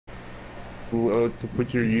to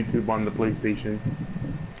put your YouTube on the PlayStation.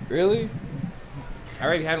 Really? I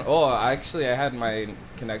already had. Oh, actually, I had mine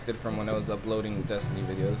connected from when I was uploading Destiny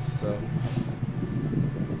videos. So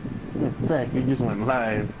In fact, you just went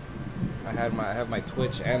live. I have my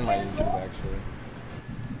Twitch and my YouTube actually.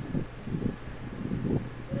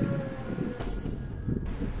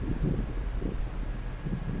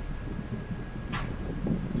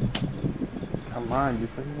 Come on, you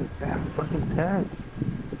fucking that fucking text.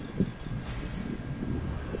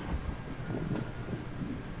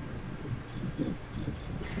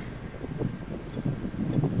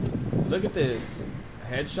 Look at this.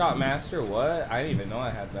 Headshot master? What? I didn't even know I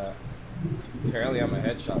had that. Apparently I'm a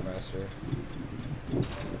headshot master.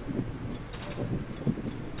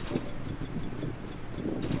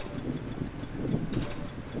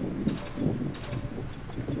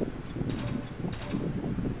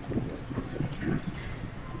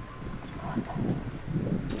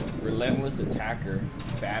 Relentless attacker.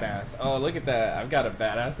 Badass. Oh, look at that. I've got a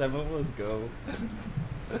badass MO. Let's go.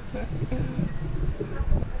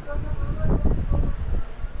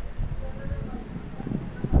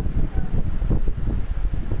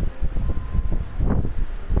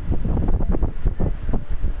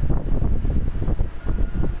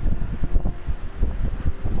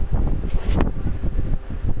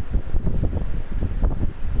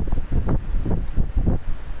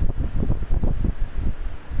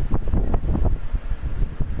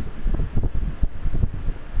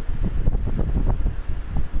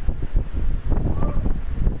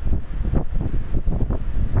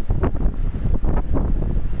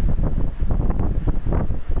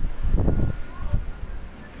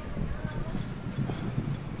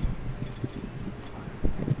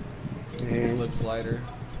 Slip slider.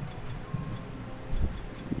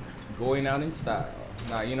 Going out in style.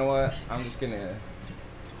 Nah, you know what? I'm just gonna...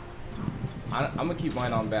 I'm gonna keep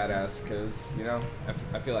mine on badass, because, you know,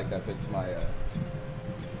 I feel like that fits my,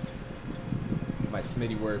 my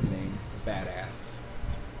Smitty word name. Badass.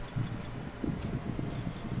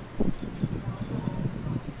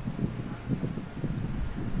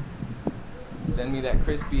 Send me that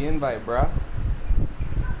crispy invite, bruh.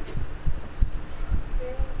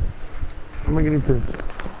 I'm gonna get this.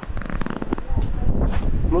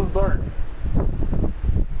 Close dark.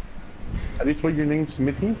 How do you spell your name,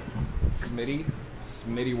 Smitty? Smitty.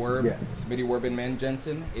 Smitty Werb. Yeah. Smitty Werbenman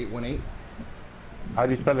Jensen, 818. How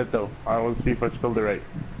do you spell it though? I will see if I spelled it right.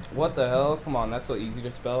 What the hell? Come on, that's so easy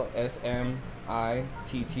to spell. SMITTY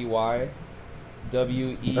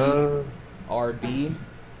WERB.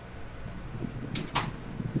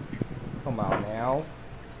 Come on now.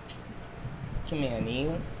 Come on,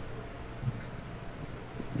 Neil.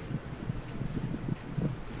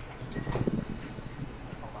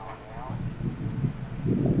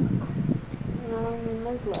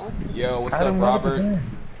 Yo, what's up, Robert?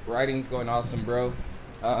 Writing's going awesome, bro.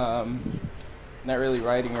 Not really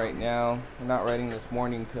writing right now. I'm not writing this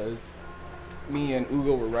morning because me and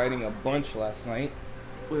Ugo were writing a bunch last night.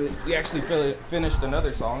 We actually finished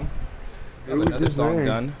another song. We have another song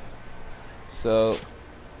done. So,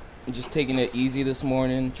 I'm just taking it easy this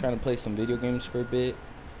morning, trying to play some video games for a bit.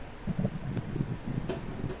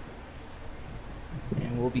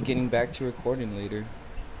 And we'll be getting back to recording later.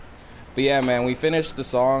 But yeah, man, we finished the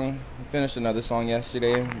song. We finished another song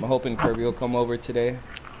yesterday. I'm hoping Kirby will come over today.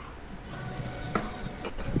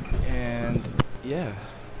 And yeah.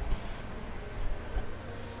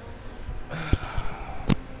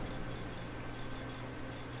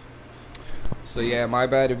 So yeah, my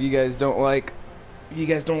bad if you guys don't like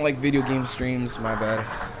video game streams, my bad.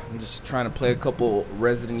 I'm just trying to play a couple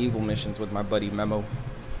Resident Evil missions with my buddy Memo.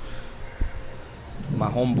 My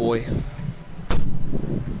homeboy.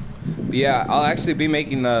 But yeah, I'll actually be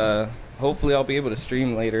making hopefully I'll be able to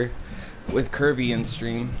stream later with Kirby in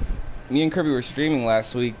stream. Me and Kirby were streaming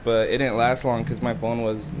last week, but it didn't last long because my phone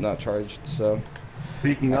was not charged, so.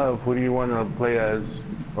 Speaking of, who do you want to play as,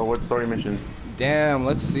 or what story mission? Damn,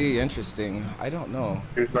 let's see, interesting. I don't know.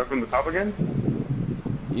 Should we start from the top again?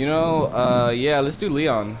 You know, yeah, let's do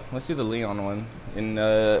Leon. Let's do the Leon one in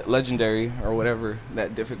Legendary, or whatever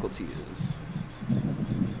that difficulty is.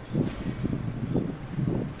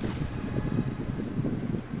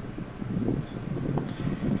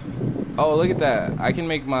 Oh, look at that. I can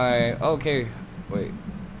make my... Okay, wait.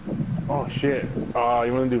 Oh, shit. You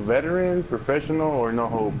want to do veteran, professional, or no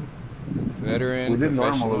hope? Veteran, we did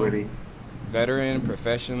professional. Normal already. Veteran,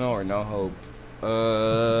 professional, or no hope?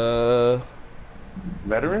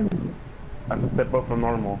 Veteran? That's a step up from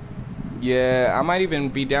normal. Yeah, I might even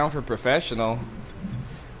be down for professional.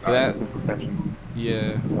 For that... Professional.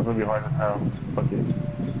 Yeah. That's gonna be hard as hell. Fuck it.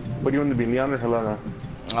 What do you want to be, Leon or Helena?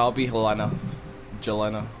 I'll be Helena.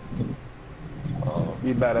 Jelena.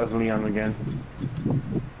 Be badass Leon again.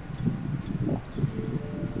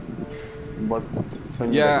 But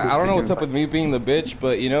yeah, I don't know what's up with me being the bitch,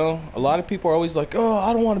 but you know, a lot of people are always like, "Oh,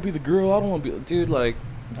 I don't want to be the girl. I don't want to be." Dude, like,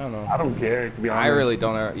 I don't know. I don't care, to be honest. I really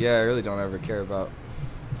don't. Yeah, I really don't ever care about.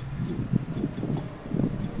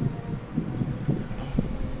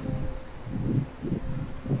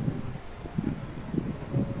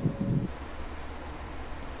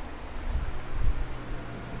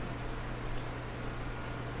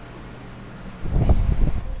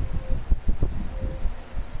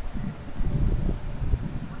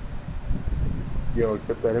 Yo,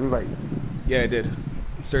 accept that invite. Yeah, I did.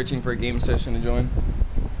 Searching for a game session to join.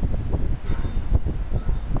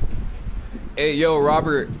 Hey, yo,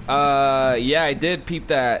 Robert. Yeah, I did peep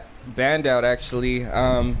that band out actually.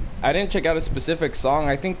 I didn't check out a specific song.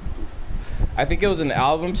 I think it was an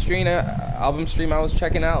album stream I was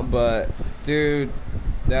checking out, but dude,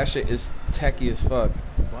 that shit is techie as fuck.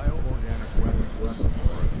 Bioorganic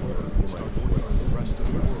weapons start working on the rest of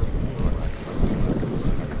the world.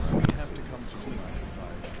 We have to come to an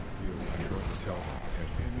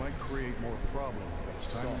it might create more problems. It's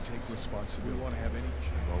time to take responsibility. We want to have any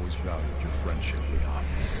chance. I've always valued your friendship, Leon.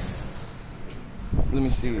 Let me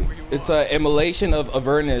see. It's a Immolation of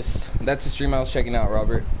Avernus. That's the stream I was checking out,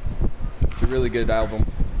 Robert. It's a really good album.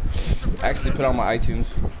 I actually put it on my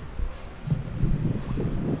iTunes.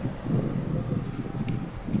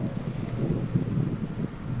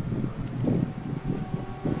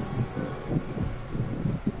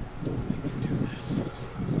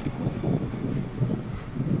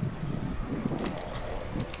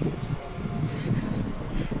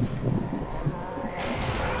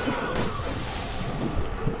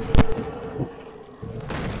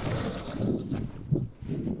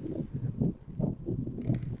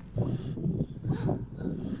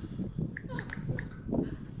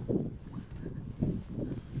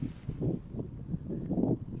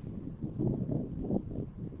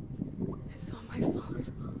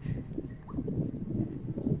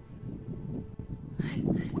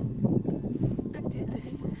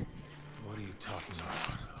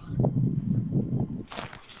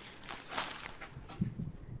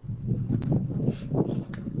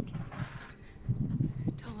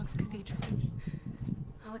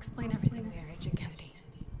 I'll explain everything there, Agent Kennedy.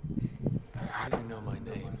 How do you know my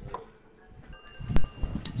name?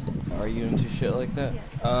 Are you into shit like that?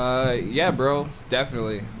 Yes. Yeah, bro,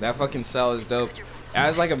 definitely. That fucking cell is dope. It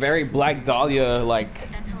has like a very Black Dahlia, like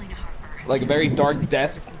a very dark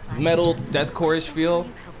death metal deathcore-ish feel.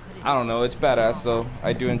 I don't know, it's badass though.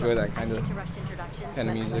 I do enjoy that kind of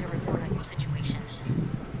music.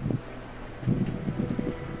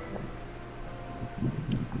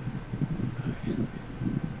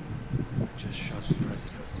 Just shot the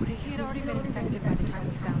president. He had already been infected by the time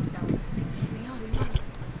we found him. Leon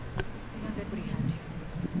did what he had to.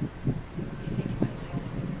 He saved my life.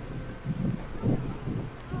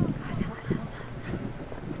 God help us.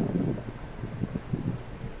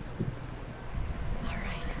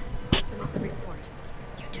 Alright, submit the report.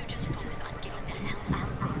 You two just focus on getting the hell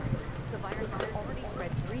out. The virus has already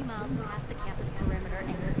spread 3 miles past the campus perimeter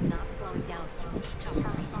and is not slowing down. You need to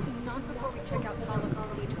hurry. Not before we check out Talos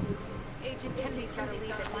Cathedral. Agent Kennedy's got a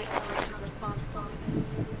lead that Mike Talos is responsible for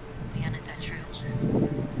this. Leon, is that true?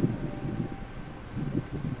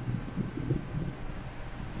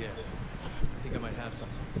 Yeah. I think I might have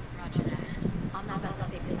something. Roger that. I'll map out the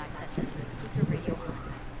safest access route. Keep your radio on.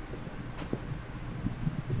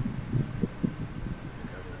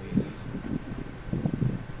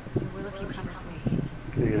 You will if you come with me.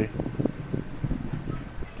 Giggity.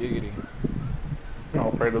 Giggity.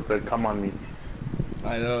 No, Fredo said, come on me.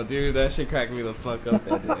 I know, dude, that shit cracked me the fuck up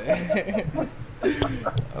that day.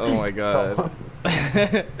 Oh my god.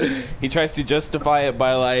 He tries to justify it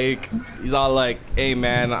by like, he's all like, hey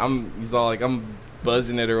man, I'm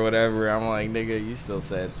buzzing it or whatever. I'm like, nigga, you still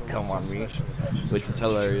said, come on me, which is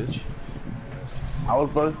hilarious. I was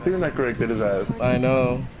buzzed too and I corrected his ass. I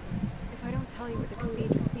know. If I don't tell you at the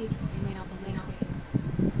cathedral, you may not believe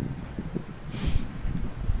me.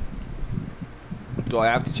 Do I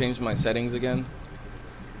have to change my settings again?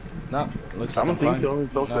 No, looks like I don't think fine. so.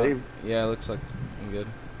 It's all No. saved. Yeah, looks like I'm good.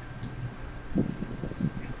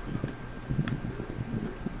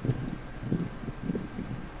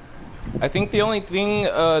 I think the only thing,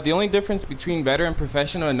 the only difference between better and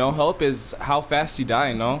professional and no help is how fast you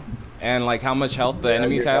die, no? And like how much health the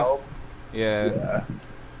enemies your have. health. Yeah. Yeah.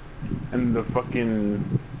 And the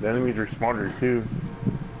enemies are smarter too.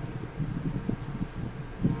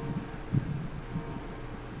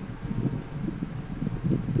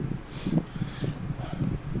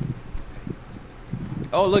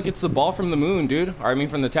 Oh, look, it's the ball from the moon, dude. Or, I mean,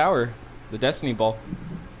 from the tower. The Destiny ball.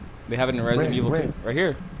 They have it in Resident Evil 2. Right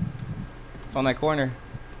here. It's on that corner.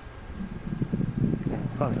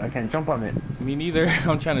 Fuck, I can't jump on it. Me neither.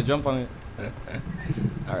 I'm trying to jump on it.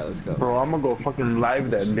 Alright, let's go. Bro, I'm gonna go fucking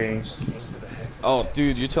live that day. Oh,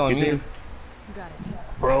 dude, you're telling me? Got it.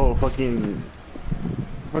 Bro, fucking...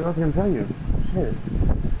 What else can I tell you? Shit.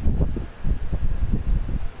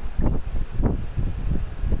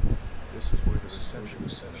 This is where the reception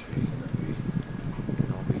is gonna be.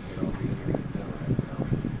 And I'll be here before half an hour.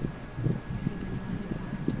 You think anyone's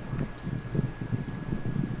behind?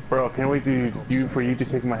 Bro, can't wait for you to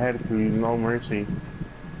take my head to No Mercy.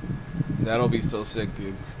 That'll be so sick,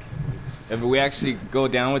 dude. If we actually go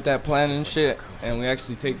down with that plan and shit, and we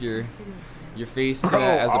actually take your face to Bro,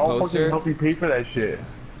 that as a I'll fucking poster. help you pay for that shit.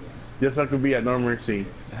 Just so I could be at No Mercy.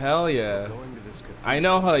 Hell yeah. Going to this cathedral I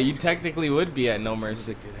know how you technically would be at No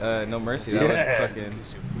Mercy. No Mercy. That Yeah. would fucking,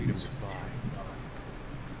 is your freedom to buy.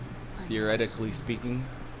 theoretically speaking.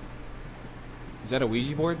 Is that a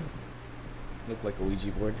Ouija board? Look like a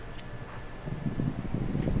Ouija board.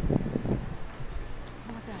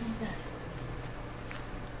 What was that?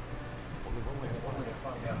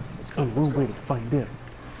 Only one way to find out.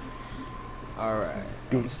 Alright.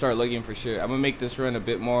 I'm gonna start looking for shit. I'm gonna make this run a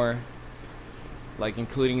bit more, like,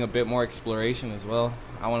 including a bit more exploration as well.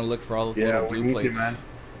 I want to look for all those Yeah, little we blue need plates. to, man.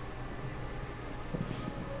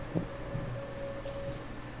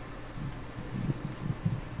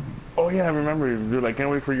 Oh yeah, I remember, dude. I can't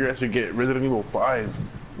wait for you guys to get Resident Evil 5.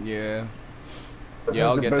 Yeah. That's Yeah,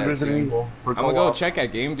 I'll the get best that Resident soon. Evil for I'm gonna go co-op. check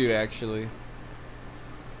at Game Dude actually.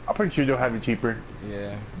 I'm pretty sure they'll have it cheaper.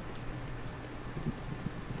 Yeah.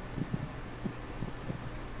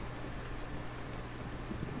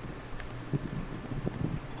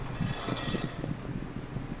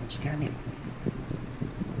 Don't scare me.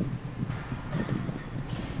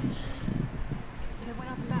 They went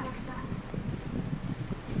out the back.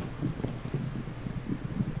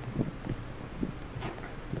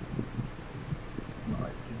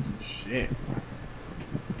 Shit.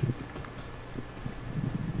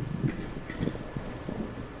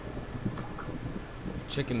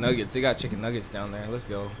 Chicken nuggets. They got chicken nuggets down there. Let's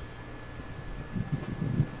go.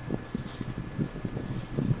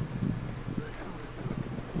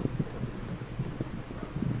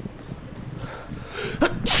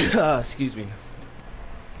 Excuse me.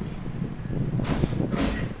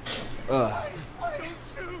 Oh,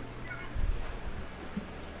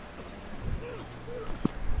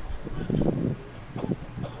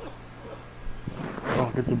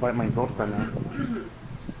 get to bite my torta now.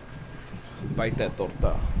 Bite that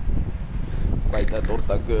torta. Bite that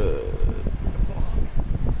torta good.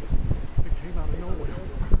 It came out of nowhere.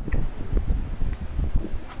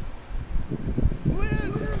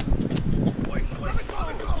 Liz! Wait, let me go!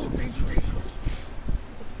 It's dangerous.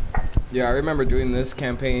 Yeah, I remember doing this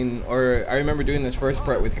campaign, or I remember doing this first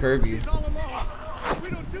part with Kirby. She's all alone. We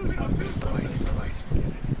don't do something. Right. Get it.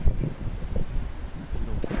 If you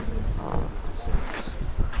don't get it, say this.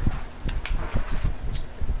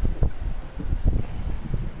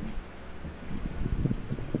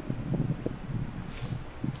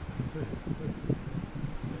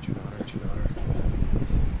 Is that your daughter? Alright,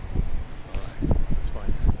 let's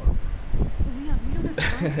find her. Leon, we don't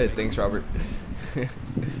have time. Thanks, Robert.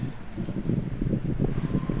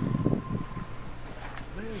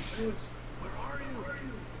 Liz, where are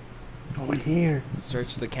you? Over here.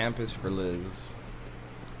 Search the campus for Liz.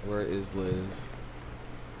 Where is Liz?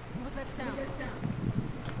 What was that sound?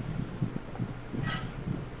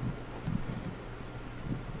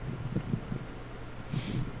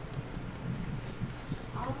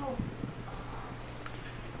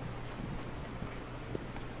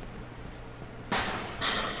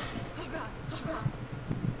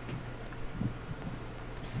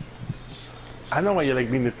 I know why you like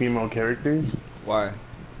being the female characters. Why?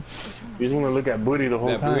 You just want to look at booty the whole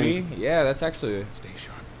That time. booty? Yeah, that's actually. Stay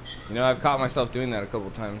sharp. You know, I've caught myself doing that a couple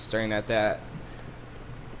times, staring at that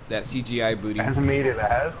CGI booty. Animated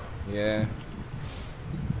ass. Yeah.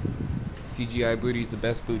 CGI booty's the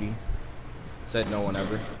best booty. Said no one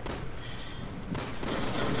ever.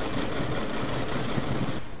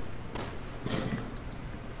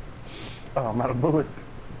 Oh, I'm out of bullets.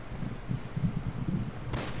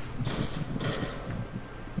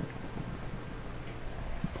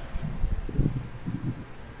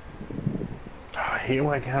 I hate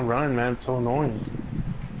when I can't run, man. It's so annoying.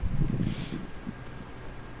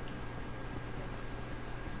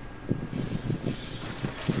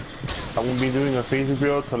 I won't be doing a Facebook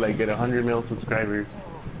video till I get 100 mil subscribers.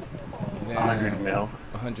 100 mil.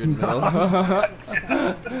 100 mil.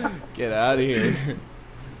 Get out of here.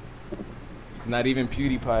 Not even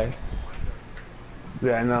PewDiePie.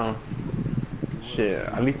 Yeah, I know. Shit,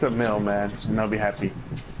 at least a mil, man, and I'll be happy.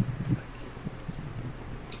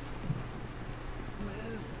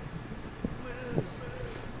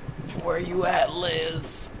 Where you at,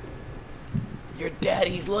 Liz? Your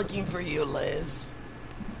daddy's looking for you, Liz.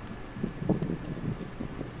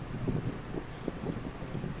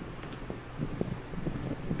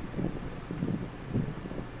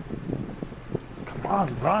 Come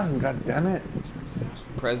on, run, god damn it.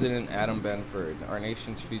 President Adam Benford, our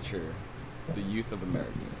nation's future, the youth of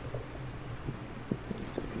America.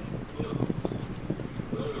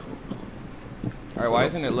 Alright, why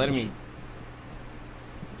isn't it letting me?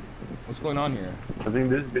 What's going on here? I think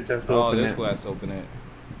this bitch has to Oh, open this it. guy has to open it.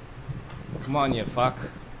 Come on, you fuck.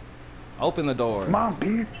 Open the door. Come on,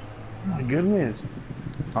 bitch. Oh my goodness.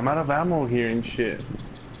 I'm out of ammo here and shit.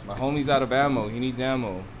 My homie's out of ammo. He needs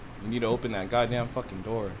ammo. You need to open that goddamn fucking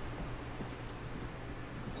door.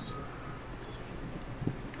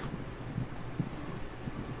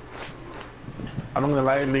 I'm not gonna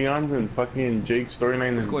lie, Leon's and fucking Jake's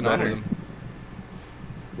storyline What's is going better. on with him?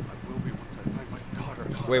 I will be once I find my daughter.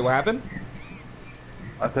 Wait, what happened?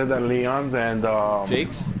 I said that Leon's and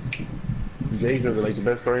Jake's? Jake's are like the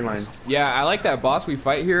best storyline. Yeah, I like that boss we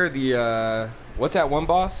fight here. The, what's that one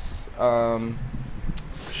boss?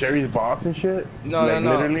 Sherry's boss and shit? No, like,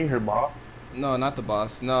 no. literally her boss? No, not the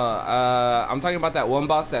boss. No, I'm talking about that one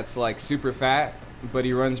boss that's like super fat, but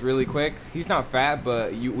he runs really quick. He's not fat,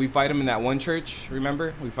 but we fight him in that one church.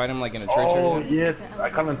 Remember? We fight him like in a church. Oh, area. yes. I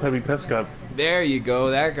call him Tubby Tusk. There you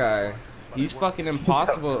go, that guy. He's fucking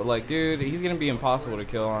impossible. Like, dude, he's gonna be impossible to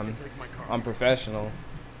kill on professional.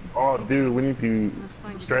 Oh, dude, we need to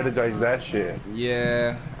strategize that shit.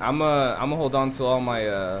 Yeah, I'ma hold on to all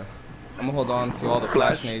my I'ma hold on to all the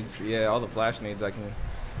flash nades. Yeah, all the flash nades I can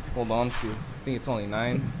hold on to. I think it's only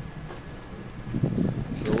 9.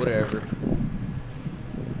 But whatever.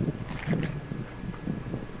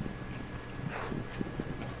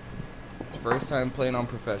 It's first time playing on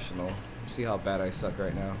professional. See how bad I suck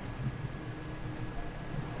right now.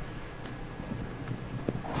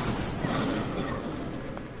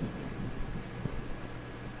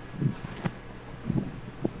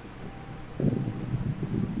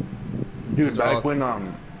 Dude, back when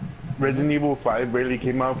Resident Evil 5 barely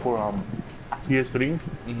came out for PS3,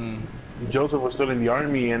 Joseph was still in the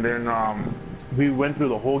army, and then we went through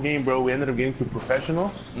the whole game, bro. We ended up getting to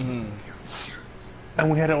professional, and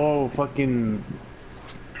we had all fucking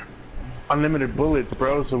unlimited bullets,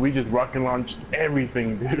 bro. So we just rocket launched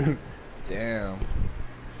everything, dude. Damn.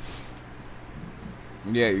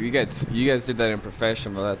 Yeah, you guys did that in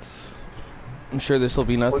professional. That's. I'm sure this will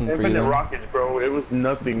be nothing With for you. infinite Then. rockets, bro. It was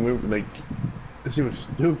nothing. We were like, this shit was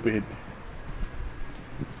stupid.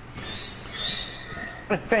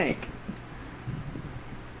 I think.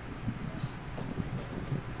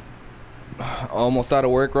 Almost out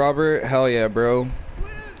of work, Robert? Hell yeah, bro.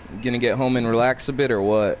 You gonna get home and relax a bit or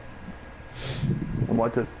what?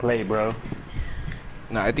 Watch us play, bro.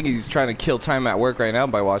 Nah, I think he's trying to kill time at work right now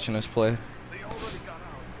by watching us play.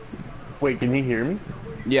 Wait, can you hear me?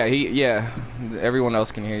 Yeah, everyone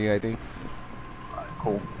else can hear you, I think. Alright,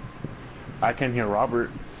 cool. I can hear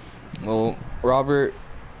Robert. Well, Robert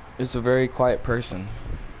is a very quiet person.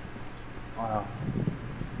 Wow.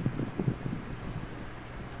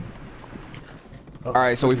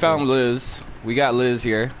 Alright, so we found Liz. We got Liz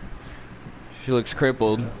here. She looks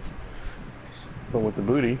crippled. But with the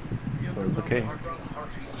booty, so it's okay.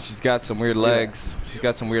 She's got some weird legs. She's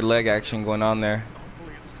got some weird leg action going on there.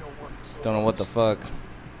 Don't know what the fuck.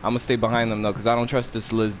 I'm gonna stay behind them though, cause I don't trust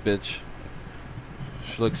this Liz bitch.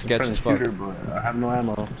 She looks sketchy as fuck. Her, but I have no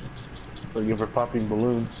ammo. So give her popping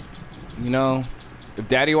balloons. You know, if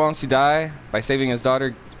Daddy wants to die by saving his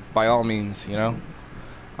daughter, by all means, you know.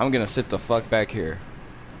 I'm gonna sit the fuck back here.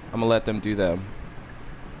 I'm gonna let them do them.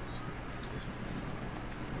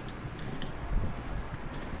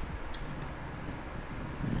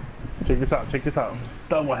 Check this out. Check this out.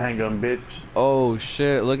 Double handgun, bitch. Oh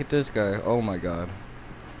shit! Look at this guy. Oh my god.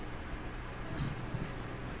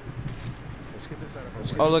 Let's get this out of our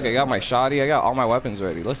way. Oh look, I got my shotty. I got all my weapons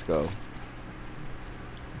ready. Let's go.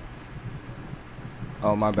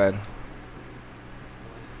 Oh my bad.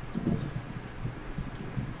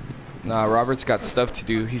 Nah, Robert's got stuff to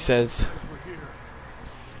do. He says.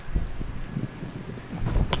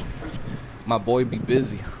 My boy be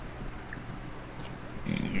busy.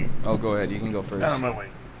 Oh, go ahead. You can go first. Out of my way.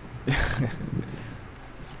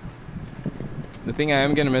 The thing I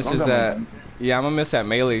am gonna miss is that, yeah, I'm gonna miss that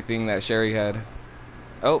melee thing that Sherry had.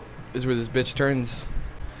 Oh, this is where this bitch turns.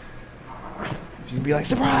 She's gonna be like,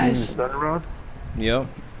 surprise! Thunder road? Yep.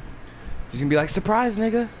 She's gonna be like, surprise,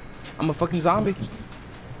 nigga. I'm a fucking zombie.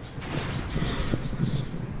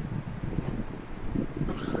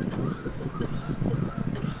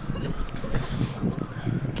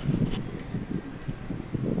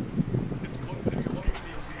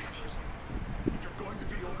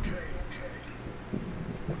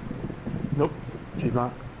 Nope, she's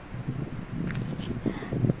not.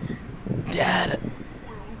 Dad,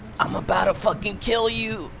 I'm about to fucking kill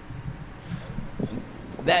you.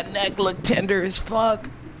 That neck looked tender as fuck.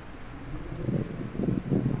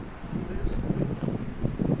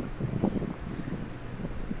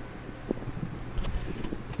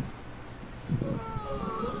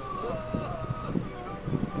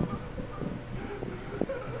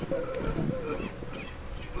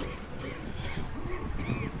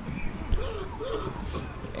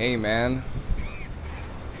 Hey, man.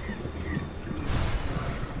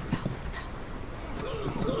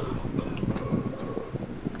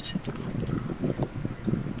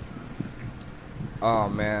 Oh,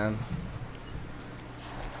 man.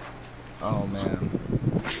 Oh, man.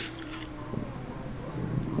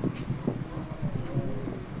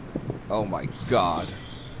 Oh, my God.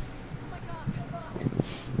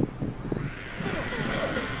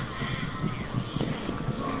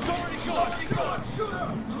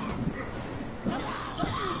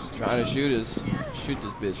 Trying to shoot this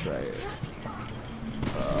bitch right here.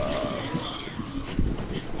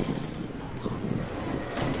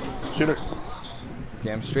 Shoot her.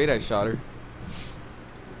 Damn straight I shot her.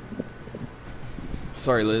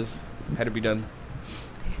 Sorry, Liz. Had to be done.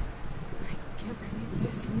 I can't believe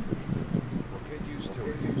this. Get used to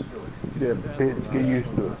it. Yeah, bitch, get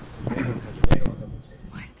used to it.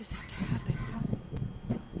 Why did this have to happen?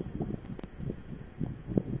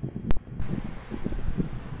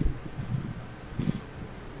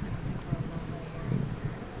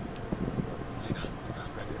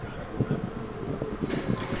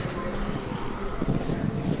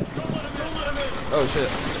 Oh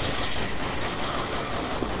shit.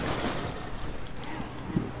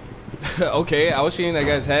 Okay, I was shooting that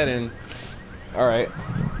guy's head and... Alright.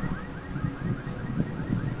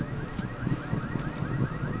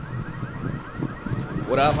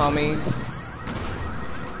 What up, homies?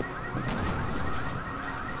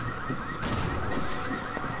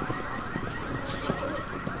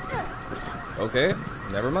 Okay,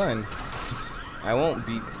 never mind. I won't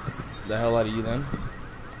beat the hell out of you then.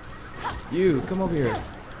 You, come over here.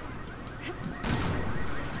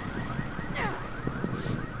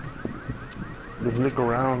 Just look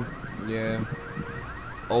around. Yeah.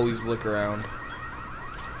 Always look around.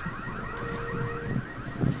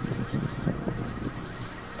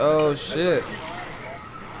 Oh shit.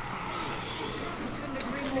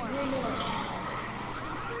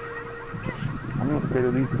 I'm not scared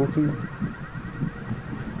of these pussies.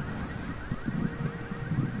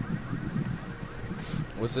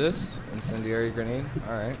 What's this? Incendiary grenade?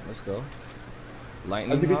 Alright, let's go.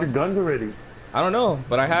 Lightning How'd you get hawk? your guns already? I don't know,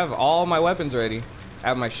 but I have all my weapons ready. I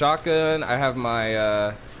have my shotgun, I have my,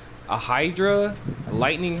 a Hydra, a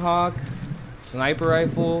Lightning Hawk, sniper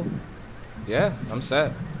rifle. Yeah, I'm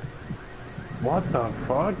set. What the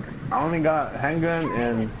fuck? I only got handgun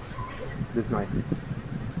and this knife.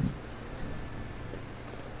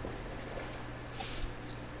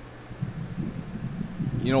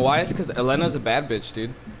 You know why? It's because Elena's a bad bitch,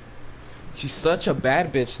 dude. She's such a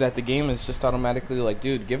bad bitch that the game is just automatically like,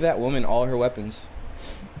 dude, give that woman all her weapons.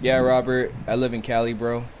 Yeah, Robert, I live in Cali,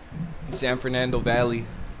 bro. San Fernando Valley.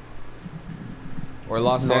 Or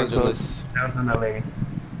Los Angeles. Downtown LA.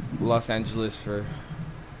 Los Angeles for...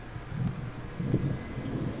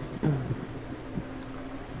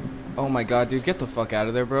 Oh my god, dude, get the fuck out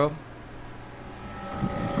of there, bro.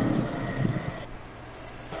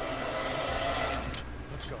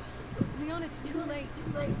 Let's go. Leon, it's too late.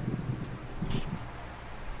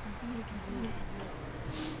 Something we can do.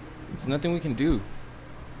 There's nothing we can do.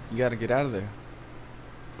 You gotta get out of there.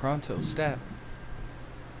 Pronto, stat.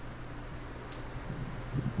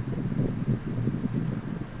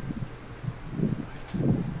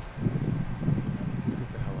 Let's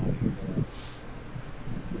get the hell out of here.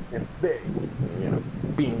 And big. Yeah.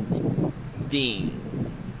 Bean. Dean.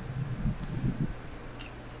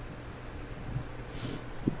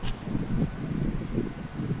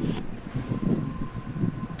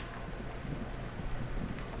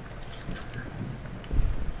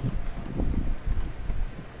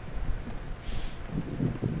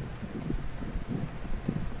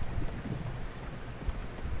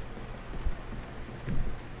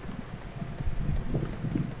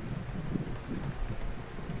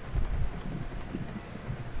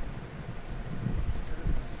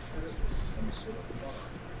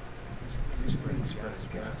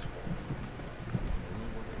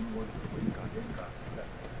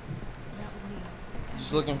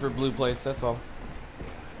 Just looking for blue plates, that's all.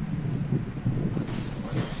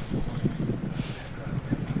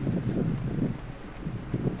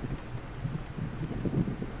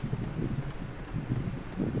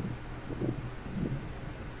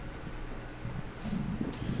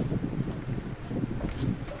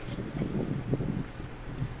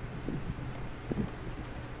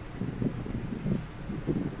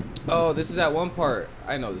 Oh, this is that one part.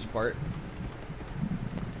 I know this part.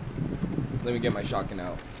 Let me get my shotgun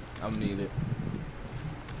out. I'm gonna need it.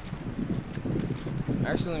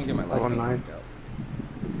 Actually, let me get my light gun out.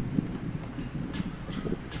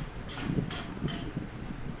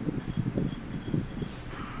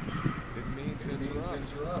 Didn't mean to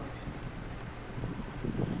interrupt.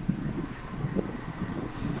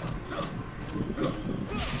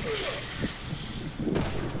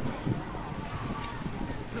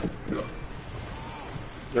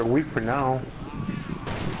 They're weak for now.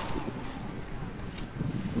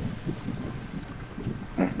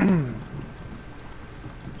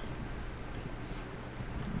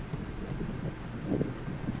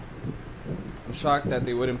 I'm shocked that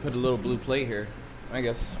they wouldn't put a little blue plate here. I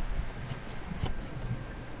guess.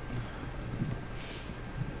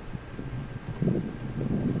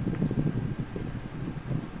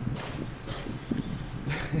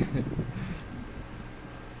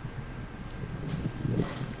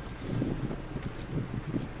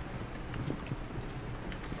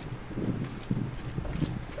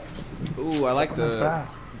 Ooh, I like the...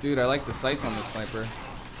 Dude, I like the sights on this sniper.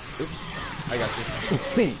 Oops. I got you.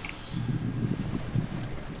 Think.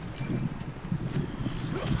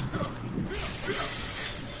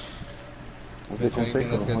 I bet you anything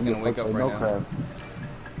this guy's gonna wake up right now.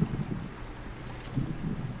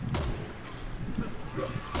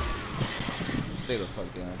 Stay the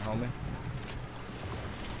fuck down, homie.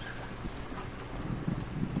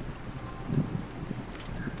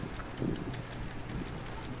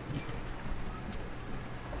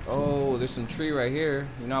 Oh, there's some tree right here.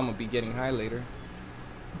 You know I'm gonna be getting high later.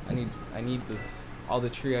 I need all the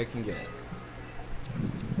tree I can get.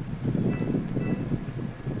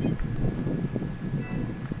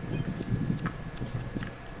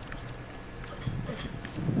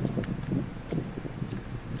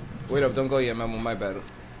 Wait up, don't go yet, Memo, my bad.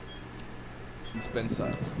 Dispense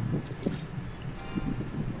out.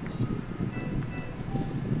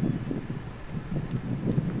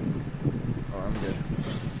 Oh, I'm good.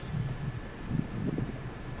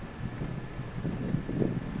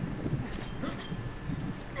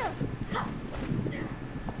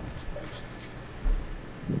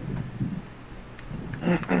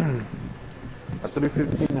 At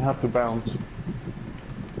 3:15, I have to bounce.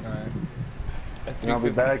 Alright. And I'll be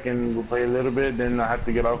back and we'll play a little bit, then I have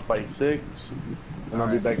to get off by 6. And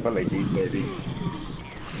I'll be back by like 8:30.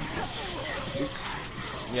 Oops.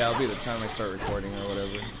 Yeah, it'll be the time I start recording or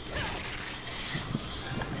whatever.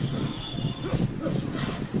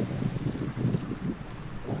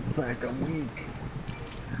 Fuck, I'm weak.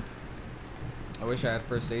 I wish I had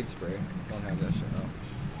first aid spray. Don't have that shit out.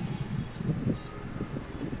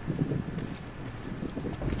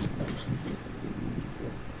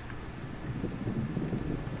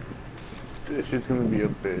 This shit's gonna be a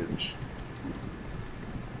bitch.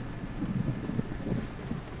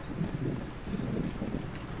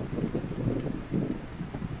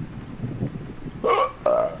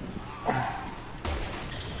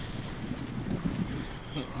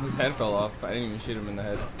 His head fell off. I didn't even shoot him in the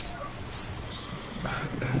head.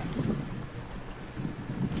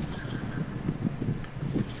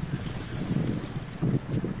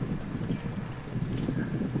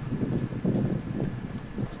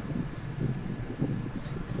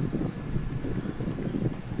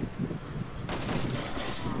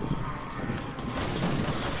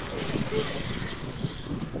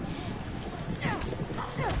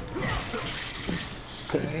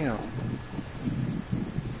 Damn.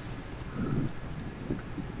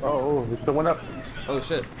 Oh, there's someone up. Oh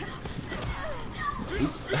shit.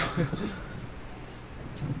 Oops.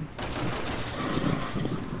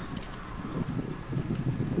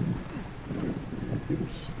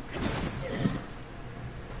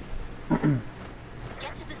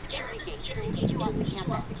 Get to the security gate. It'll lead you off the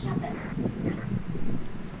campus.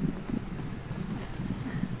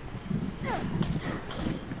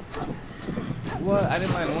 What? I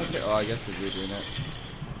didn't mind one kid. Oh, I guess because we were doing that.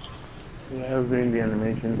 Yeah, I was doing the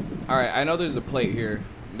animation. Alright, I know there's a plate here.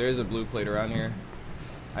 There's a blue plate around here.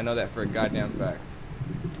 I know that for a goddamn fact.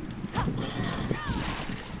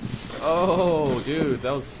 Oh, dude,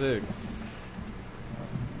 that was sick.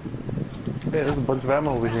 Yeah, there's a bunch of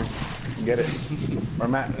ammo over here. Get it. Or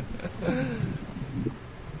Matt.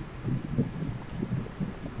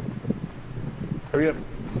 Hurry up.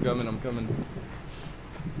 I'm coming.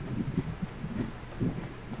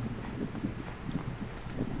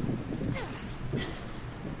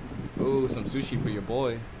 Oh, some sushi for your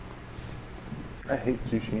boy. I hate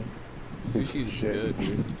sushi. Sushi is good,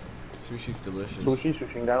 dude. Sushi's delicious. Sushi,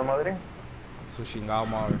 chingada madre. Sushi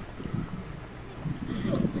madre.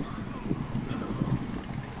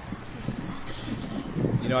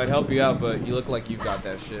 You know, I'd help you out, but you look like you got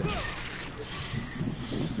that shit.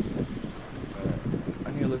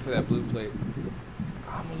 I need to look for that blue plate.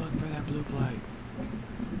 I'm gonna look for that blue plate.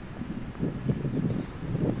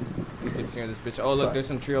 You can snare this bitch. Oh, look, there's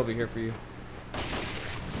some tree over here for you.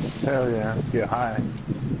 Hell yeah. Get high.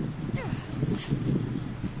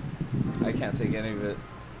 I can't take any of it.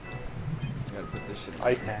 I gotta put this shit in.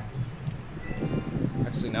 I can.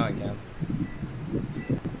 Actually, now I can.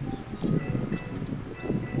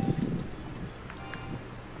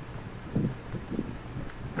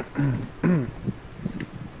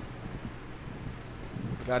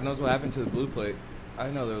 God knows what happened to the blue plate. I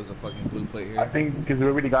didn't know there was a fucking blue plate here. I think because we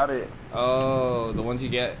already got it. Oh, the ones you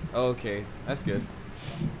get? Oh, okay, that's good.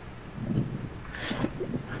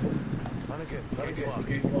 Anything you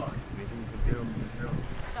can do?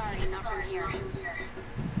 Sorry, not from here.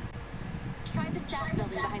 Try the staff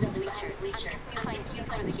building behind the bleachers. I'm guessing you'll find keys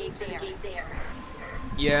for the gate there.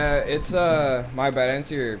 Yeah, it's my bad. I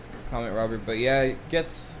answer your comment, Robert, but yeah, it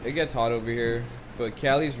gets hot over here. But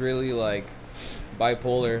Cali's really like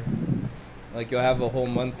bipolar. Like you'll have a whole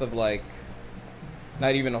month of like,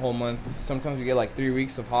 not even a whole month. Sometimes we get like 3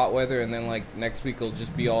 weeks of hot weather, and then like next week it'll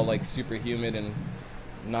just be all like super humid and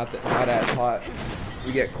not as hot.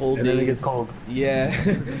 We get cold days. And then it gets cold. Yeah.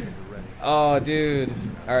 Oh, dude.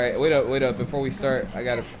 All right, wait up. Before we start, I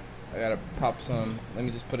gotta pop some. Let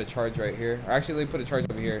me just put a charge right here. Or actually, let me put a charge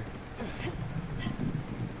over here.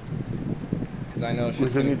 Cause I know We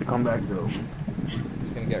shit's still gonna, need to come back though. it's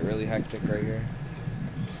gonna get really hectic right here.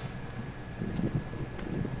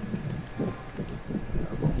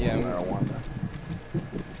 Yeah. Marijuana.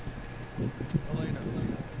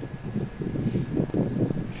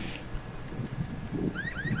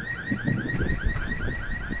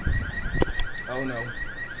 Oh no.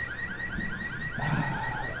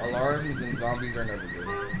 Alarms and zombies are never good.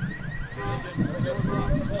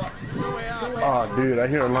 Oh, dude, I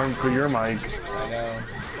hear alarms for your mic. I know.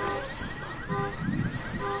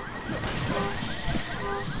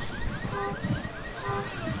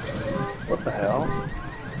 What the hell?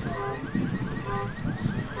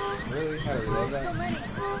 Really? How do we love There's so that? many.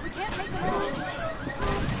 We can't make them all.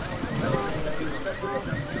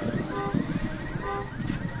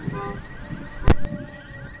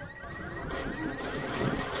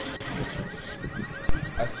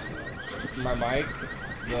 My mic,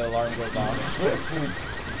 the alarm goes off.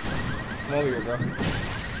 Come over here, bro.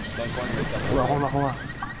 Don't corner yourself. Hold on.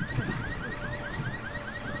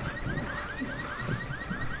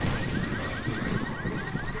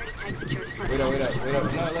 Pretty tight security for Wait up.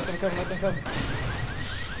 No, let them come.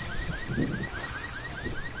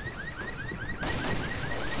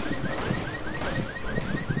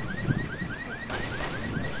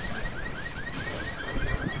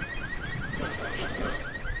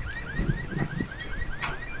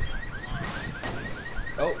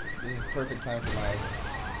 Oh, this is perfect time for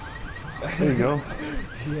my... There you go.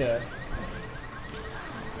 Yeah.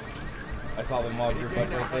 I saw them all group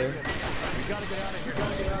up right there. We gotta get out of here.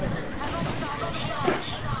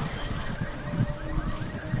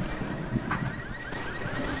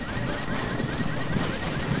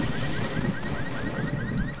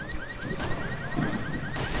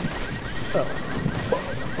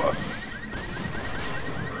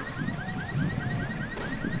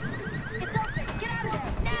 It's open. Get out of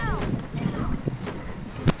there now.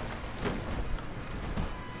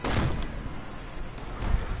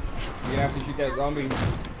 You're gonna have to shoot that zombie.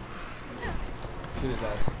 Shoot his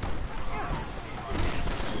ass.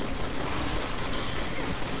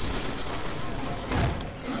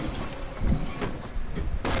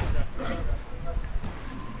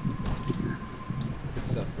 Good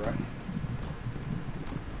stuff, bro.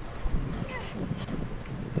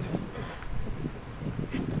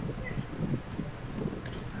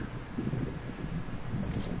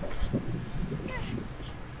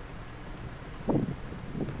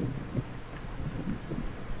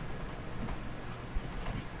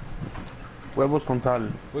 Huevos con sal.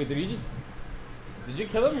 Wait, did you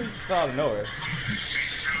kill him or you just fell out of nowhere?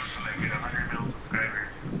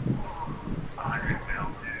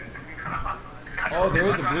 Oh, there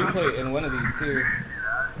was a blue plate in one of these too.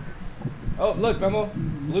 Oh, look, Memo.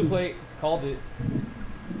 Blue plate. Called it.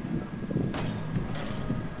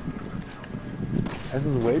 This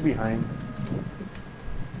is way behind.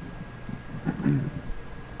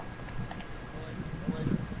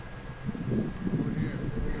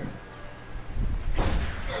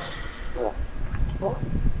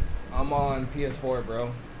 I'm on PS4,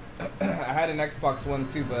 bro. I had an Xbox One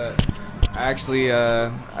too, but I actually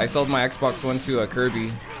I sold my Xbox One to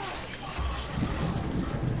Kirby.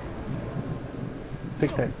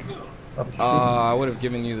 Tic Tac. I would have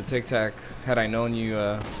given you the Tic Tac had I known you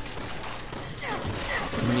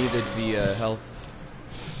needed the health.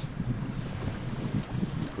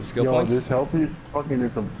 With skill points? This health is fucking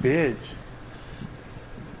is a bitch.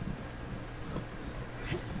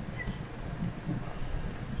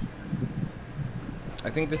 I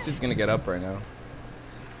think this dude's gonna get up right now.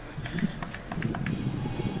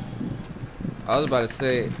 I was about to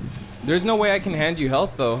say, there's no way I can hand you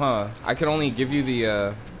health though, huh? I can only give you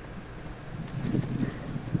the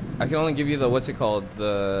I can only give you the, what's it called?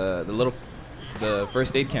 The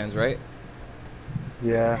first aid cans, right?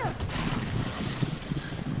 Yeah.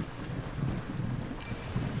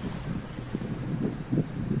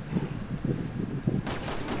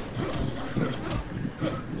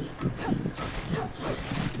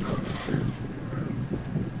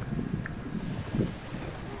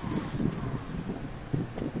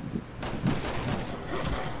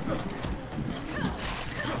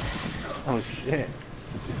 Oh shit.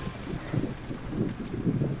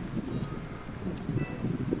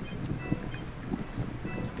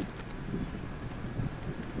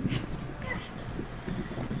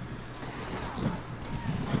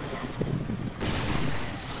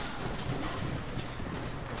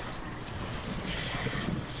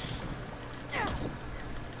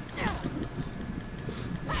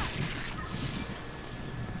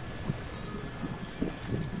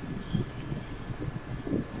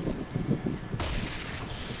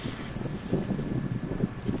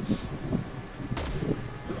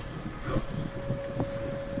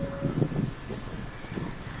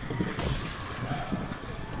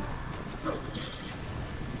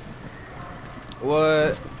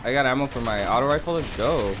 What? I got ammo for my auto rifle. Let's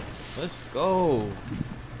go. Let's go.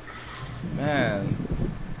 Man.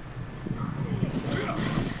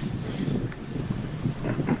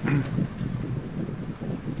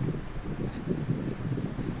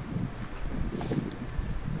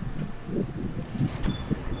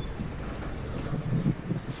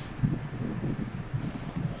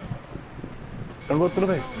 Don't go through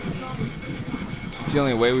there. It's the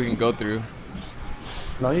only way we can go through.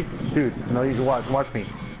 No, you, dude. No, you can watch me.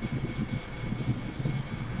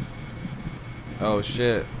 Oh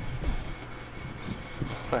shit.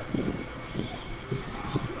 What?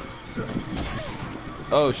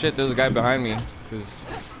 Oh shit, there's a guy behind me. Cause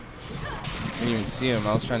I didn't even see him.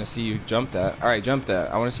 I was trying to see you jump that. Alright, jump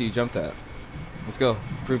that. I want to see you jump that. Let's go.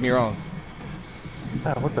 Prove me wrong.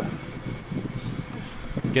 Ah, what the?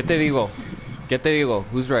 ¿Qué te digo? ¿Qué te digo?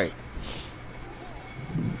 Who's right?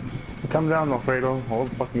 Come down, Alfredo. All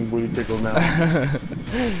fucking booty tickle now.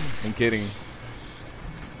 I'm kidding.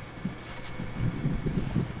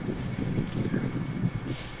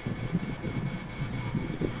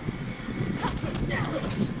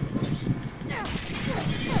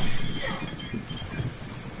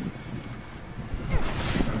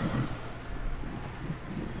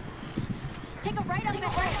 Take a right up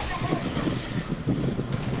ahead.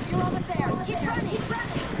 You're almost there. Keep running.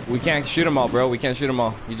 We can't shoot them all, bro. We can't shoot them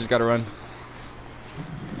all. You just gotta run.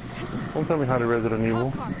 Don't tell me how to Resident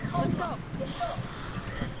Evil. Let's go.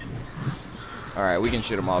 Alright, we can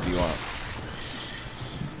shoot them all if you want.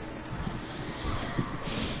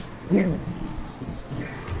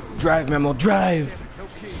 Drive, Memo, drive!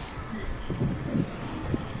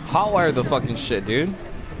 Hotwire the fucking shit, dude.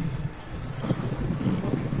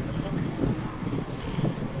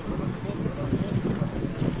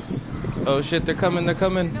 Oh shit, they're coming, they're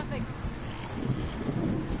coming. Nothing.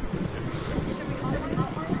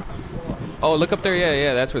 Oh, look up there,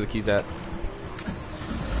 yeah, that's where the key's at.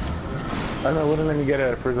 I know, wouldn't let me get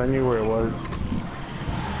it at first. I knew where it was.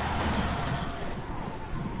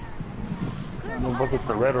 I'm about to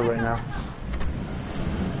Toretto right now.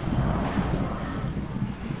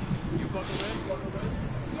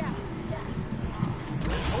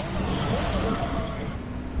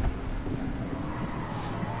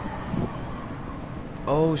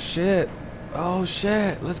 Oh shit. Oh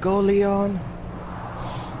shit. Let's go, Leon.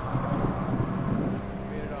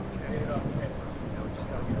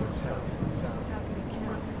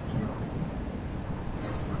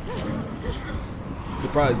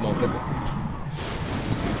 Surprise, motherfucker.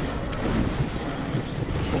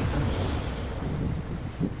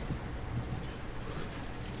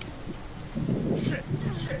 Shit.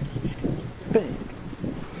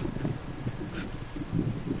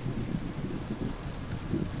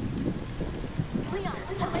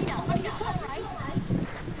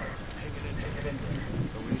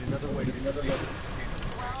 Well,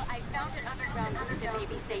 I found an underground route that may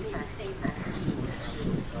be safer.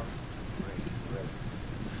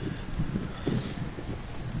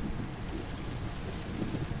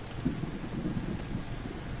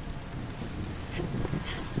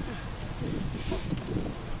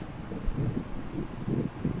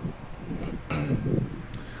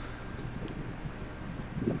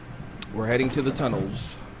 We're heading to the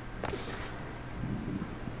tunnels.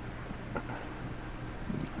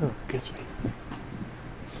 Oh, kiss me.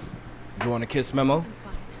 You want a kiss, Memo?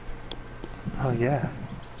 Oh, yeah.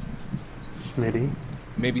 Smitty.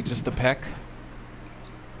 Maybe just a peck?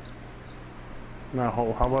 No,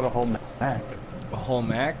 how about a whole Mac? A whole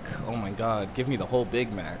Mac? Oh my god, give me the whole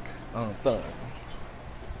Big Mac. Oh, fuck.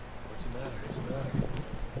 What's the matter?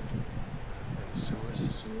 Sewers?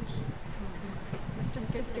 Let's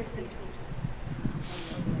just get to the cathedral.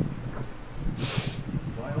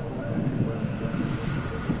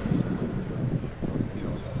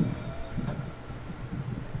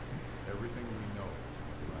 Everything we know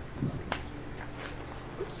about these things.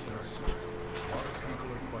 Sir, a lot of people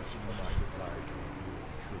are questioning my desire to reveal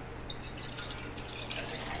the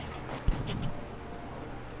truth.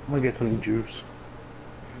 I'm gonna get some juice. It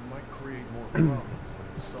might create more problems than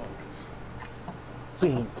it solves. See.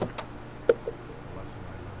 A lesson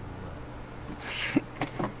I learned well.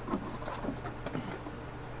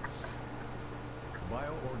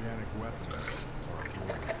 Bioorganic weapons are a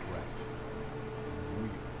global threat. We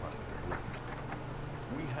are part of the group.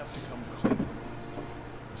 We have to come clean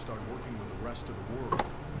and start working with the rest of the world.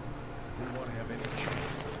 We want to have any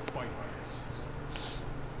chance of fighting this.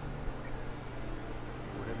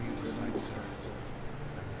 Whatever you decide, sir,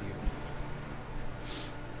 I'm with you.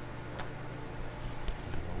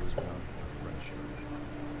 I've always valued your friendship.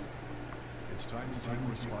 It's time to take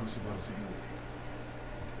responsibility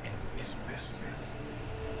and end this mess.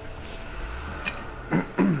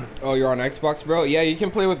 Oh, you're on Xbox, bro? Yeah, you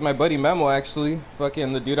can play with my buddy Memo, actually.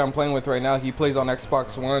 Fucking the dude I'm playing with right now, he plays on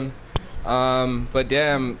Xbox One. But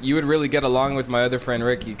damn, you would really get along with my other friend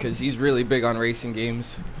Ricky, because he's really big on racing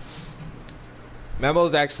games.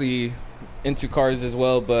 Memo's actually into cars as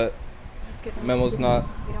well, but Let's get Memo's not.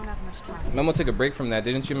 We don't have much time. Memo took a break from that,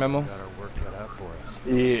 didn't you, Memo? Got our work cut out for us.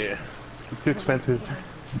 Yeah. It's too expensive. I know.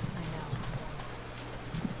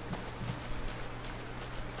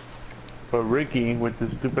 But Ricky, with the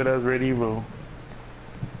stupid ass Red Evo.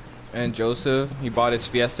 And Joseph, he bought his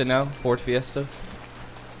Fiesta now, Ford Fiesta.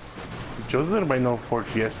 Joseph didn't buy no Ford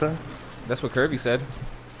Fiesta. That's what Kirby said.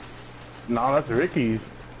 No, that's Ricky's.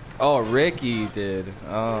 Oh, Ricky did.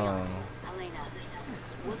 Oh. Elena,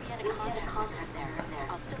 we'll be at a contact there.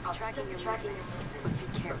 I'll still be tracking your movements, but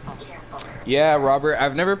be careful. Yeah, Robert,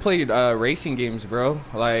 I've never played racing games, bro.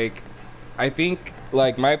 Like, I think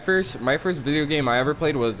like my first video game I ever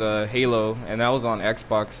played was Halo, and that was on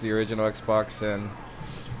Xbox, the original Xbox, and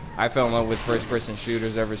I fell in love with first-person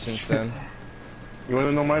shooters ever since then. You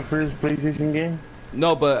wanna know my first PlayStation game?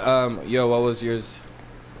 No, but yo, what was yours?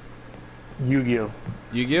 Yu-Gi-Oh.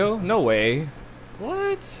 Yu-Gi-Oh? No way.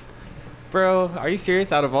 What? Bro, are you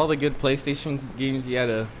serious? Out of all the good PlayStation games, you had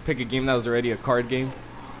to pick a game that was already a card game?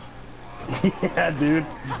 Yeah, dude.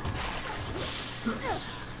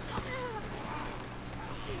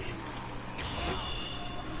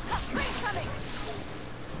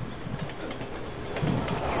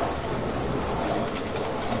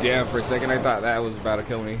 Damn, for a second I thought that was about to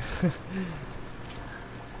kill me.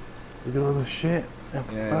 Look at all this shit.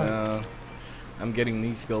 Yeah, I'm getting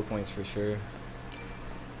these skill points for sure.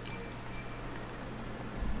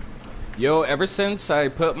 Yo, ever since I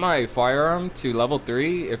put my firearm to level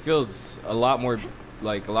 3, it feels a lot more,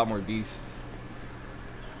 like, a lot more beast.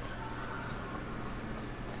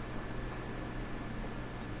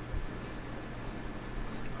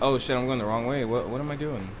 Oh shit, I'm going the wrong way. What am I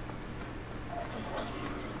doing?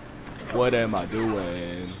 What am I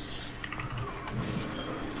doing?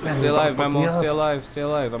 Man, Stay alive, fuck me Memo. up. Stay alive. Stay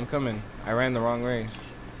alive. I'm coming. I ran the wrong way.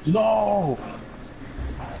 No!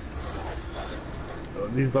 Oh,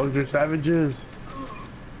 these dogs are savages.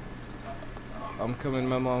 I'm coming,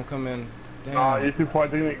 Memo. I'm coming. Damn. Nah, you're too far.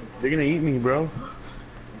 They're gonna eat me, bro.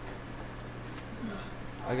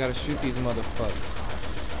 I gotta shoot these motherfuckers.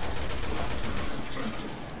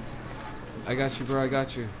 I got you, bro. I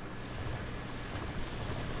got you.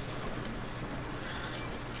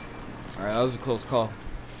 Alright, that was a close call.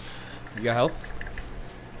 You got health?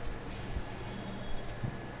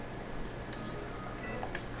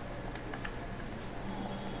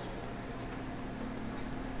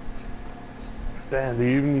 Damn,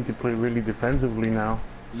 they even need to play really defensively now.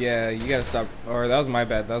 Yeah, you gotta stop. Or that was my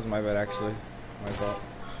bad. That was my bad, actually. My fault.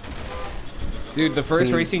 Dude, the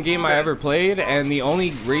first racing game I ever played, and the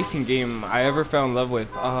only racing game I ever fell in love with.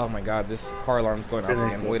 Oh my god, this car alarm's going off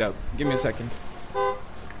again. Wait up. Give me a second.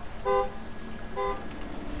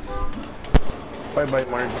 Bye-bye,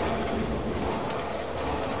 Mark.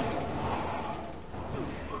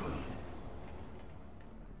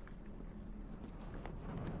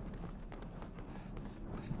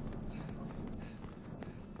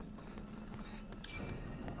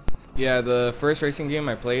 Yeah, the first racing game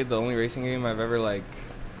I played, the only racing game I've ever like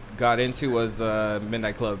got into was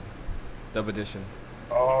Midnight Club, Dub Edition.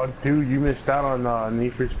 Oh, dude, you missed out on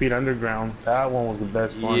Need for Speed Underground. That one was the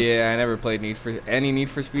best one. Yeah, I never played Need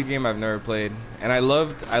for Speed game. I've never played, and I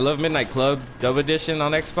love Midnight Club Dub Edition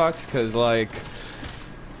on Xbox because like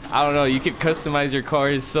I don't know, you can customize your car.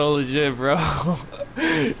 It's so legit, bro.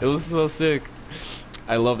 It was so sick.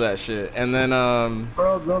 I love that shit. And then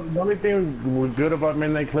bro, the only thing was good about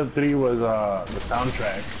Midnight Club 3 was the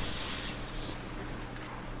soundtrack.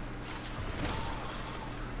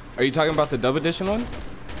 Are you talking about the Dub Edition one?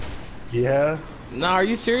 Yeah. Nah, are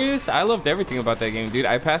you serious? I loved everything about that game, dude.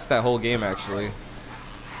 I passed that whole game actually.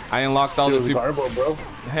 I unlocked all the super. Garbo, bro.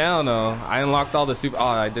 Hell no! I unlocked all the super. Oh,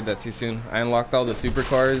 I did that too soon. I unlocked all the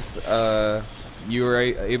supercars. You were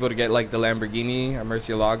able to get like the Lamborghini, a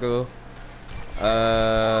Murcielago.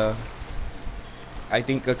 I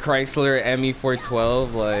think a Chrysler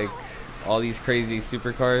ME412, like all these crazy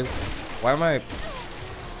supercars. Why am I?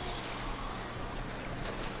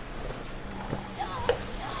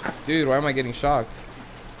 Dude, why am I getting shocked?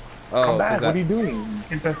 Oh, come back. What are you doing? You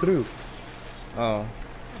can't pass through. Oh.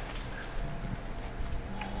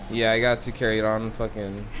 Yeah, I got to carry it on,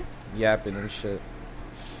 fucking yapping and shit.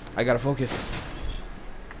 I gotta focus.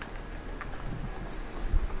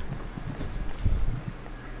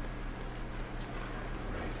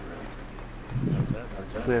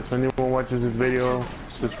 So if anyone watches this video,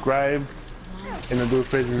 subscribe, and then do a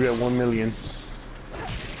face review at 1 million.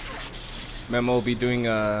 Memo will be doing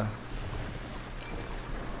a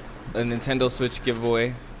Nintendo Switch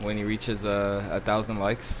giveaway when he reaches 1,000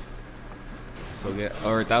 likes. So get,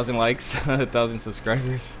 or 1,000 likes, 1,000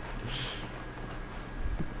 subscribers.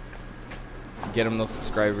 Get him those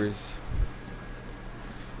subscribers.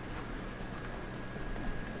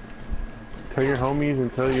 Tell your homies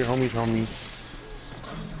and tell your homies.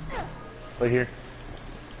 Right here.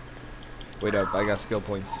 Wait up, I got skill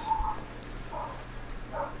points.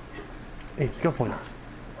 Hey, skill points.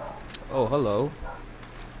 Oh, hello.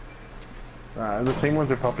 The same ones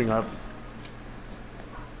are popping up.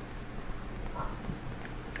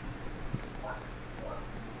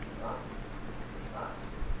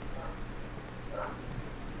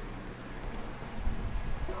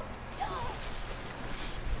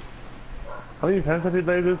 How many times have you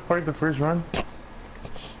died this part the first run?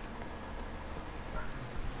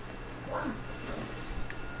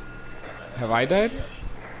 Have I died?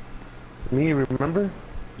 Me, remember?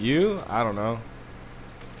 You? I don't know.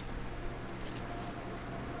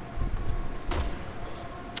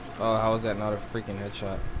 Oh, how was that not a freaking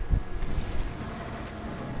headshot?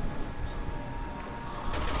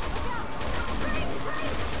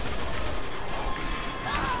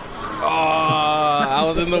 Oh, I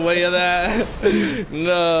was in the way of that.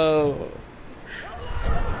 No.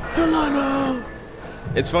 No.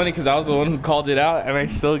 It's funny because I was the one who called it out, and I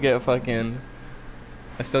still get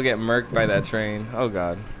murked by that train. Oh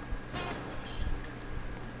god.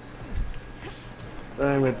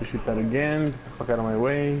 I'm going to have to shoot that again. Fuck out of my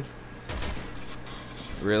way.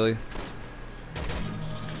 Really?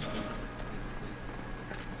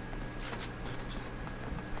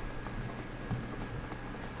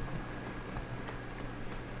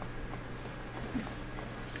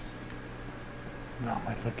 Not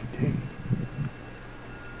my fucking take.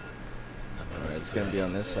 Alright, it's gonna be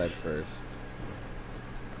on this side first.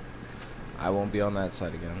 I won't be on that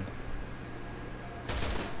side again.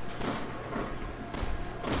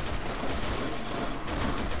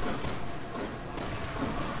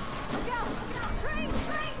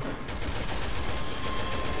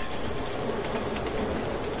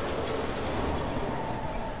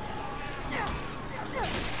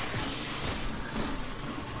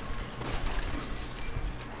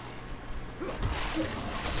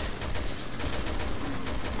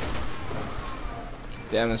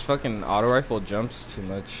 Damn, this fucking auto rifle jumps too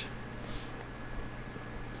much.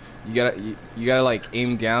 You gotta like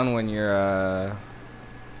aim down when you're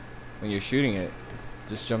shooting it. It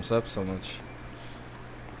just jumps up so much.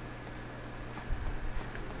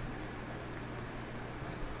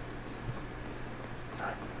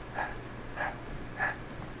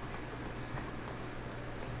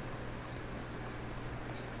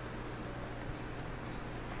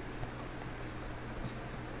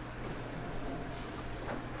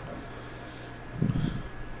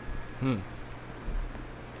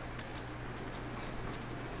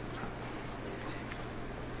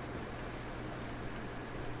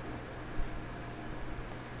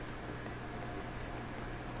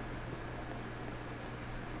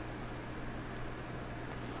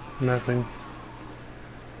 Nothing.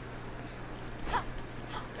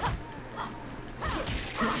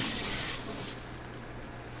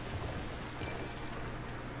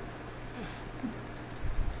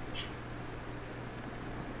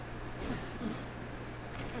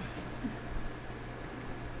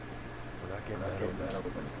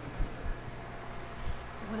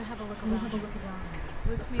 I want to have a look around.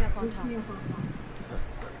 Boost me up on top.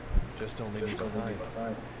 Just don't leave me behind.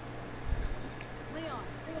 Leon!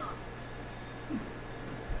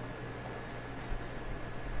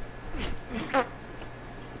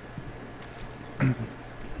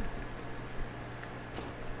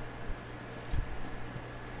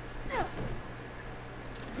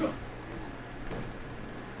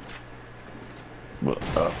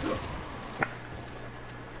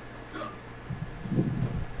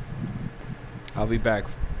 I'll be back.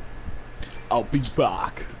 I'll be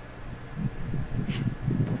back.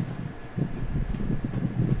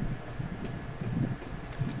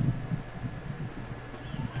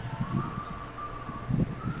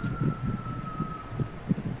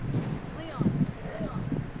 Leon!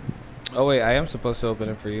 Oh wait, I am supposed to open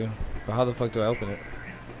it for you. But how the fuck do I open it?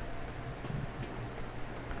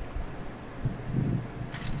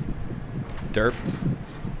 Derp.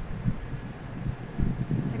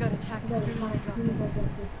 I got attacked as soon as I dropped in.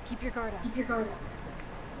 Keep your guard up.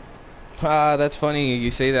 Ah, that's funny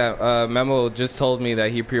you say that. Memo just told me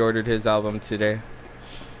that he pre-ordered his album today.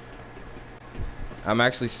 I'm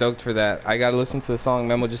actually stoked for that. I gotta listen to the song.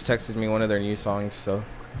 Memo just texted me one of their new songs, so.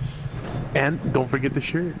 And don't forget the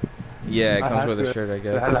shirt. Yeah, it comes with a shirt, I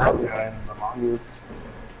guess.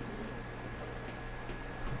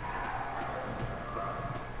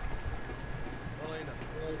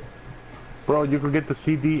 Bro, you could get the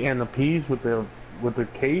CD and the piece with the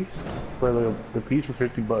case for the piece for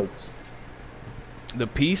 $50. The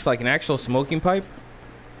piece, like an actual smoking pipe?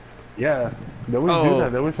 Yeah, they always do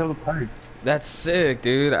that. They always have the pipe. That's sick,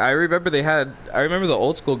 dude. I remember the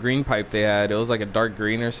old school green pipe they had. It was like a dark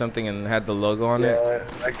green or something and had the logo on it. Yeah,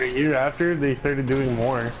 like a year after, they started doing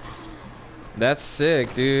more. That's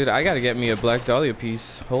sick, dude. I gotta get me a Black Dahlia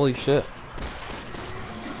piece. Holy shit.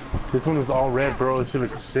 This one is all red, bro. This shit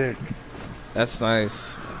looks sick. That's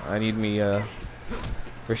nice. I need me,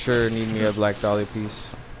 for sure need me a Black Dahlia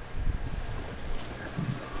piece.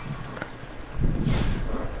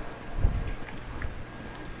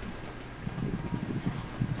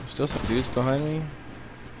 Still some dudes behind me.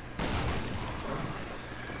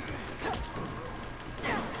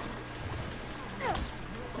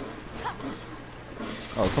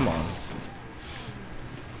 Oh, come on.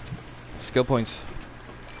 Skill points.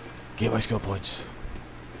 Get my skill points.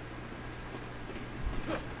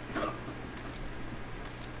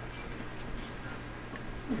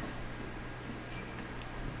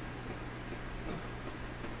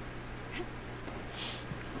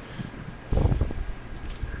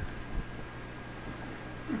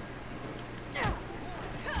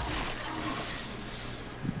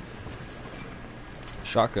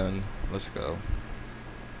 Shotgun. Let's go.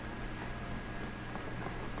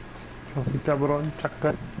 Cabrón,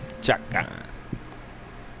 chaca. Chaca.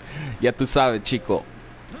 Ya tú sabes, chico.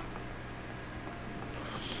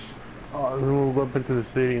 Oh, we'll go up into the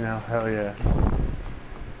city now. Hell yeah.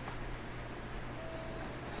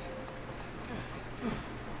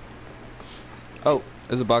 Oh,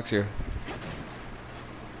 there's a box here.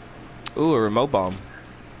 Ooh, a remote bomb.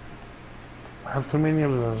 I have too many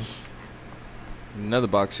of those. Another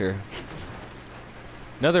box here.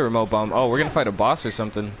 Another remote bomb. Oh, we're gonna fight a boss or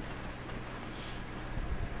something.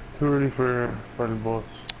 Too early for the boss.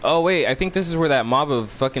 Oh wait, I think this is where that mob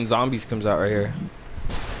of fucking zombies comes out right here.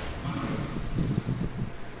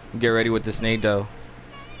 Get ready with this nade though.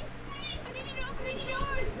 I'm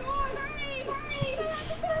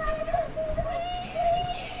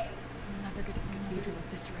never going to leave you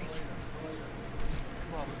at this rate.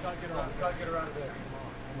 Come on, we gotta get her out of there.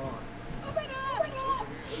 Come on.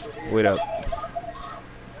 Wait up.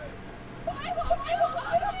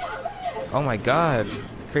 Oh my god.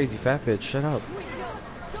 Crazy fat bitch, shut up.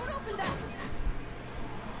 Don't open that!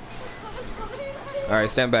 Alright,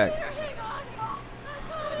 stand back.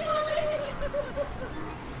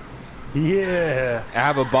 Yeah. I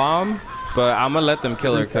have a bomb, but I'm gonna let them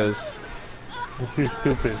kill her cause You're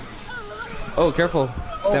stupid. oh, careful.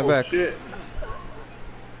 Stand back. Shit.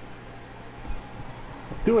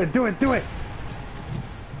 Do it, do it, do it!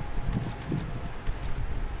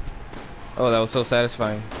 Oh, that was so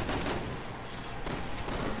satisfying.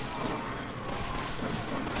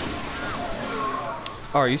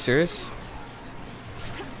 Oh, are you serious?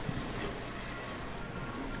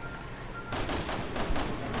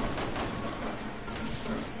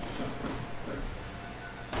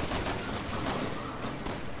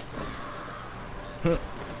 But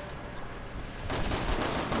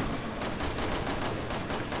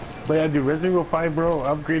yeah, dude, Resident Evil 5, bro,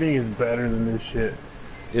 upgrading is better than this shit.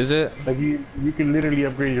 Is it? Like, you can literally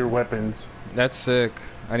upgrade your weapons. That's sick.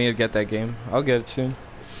 I need to get that game. I'll get it soon.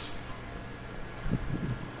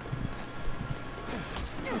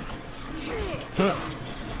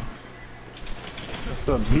 What's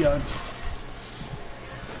up, biatch?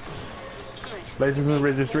 License and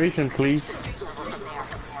registration, please.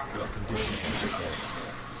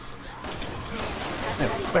 Yeah,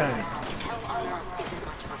 bang.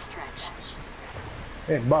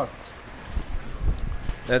 Hey, Bucks.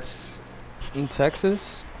 That's in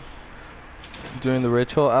Texas. Doing the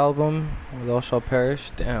Ritual album with All Shall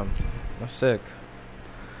Perish. Damn, that's sick.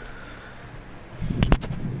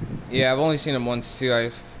 Yeah, I've only seen him once too.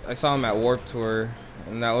 I saw him at Warped Tour,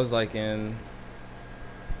 and that was like in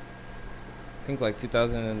I think like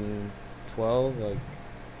 2012, like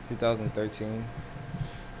 2013.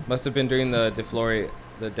 Must have been during the Deflorate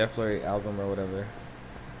album or whatever.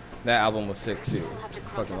 That album was sick too.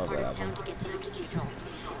 Fucking love that album.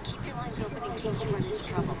 Keep your lines open in case you run into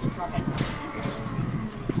trouble.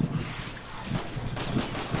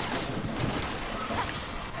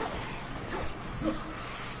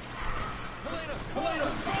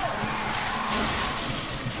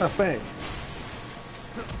 Ah, thanks.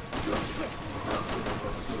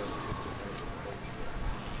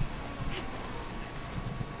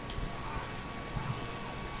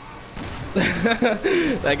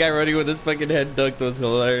 That guy running with his fucking head ducked was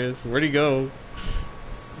hilarious. Where'd he go?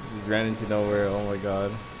 Just ran into nowhere. Oh my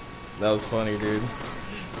god. That was funny, dude.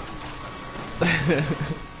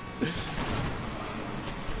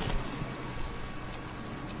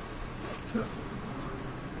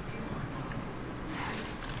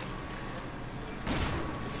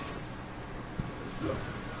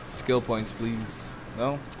 Skill points, please.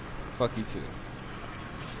 No? Fuck you too.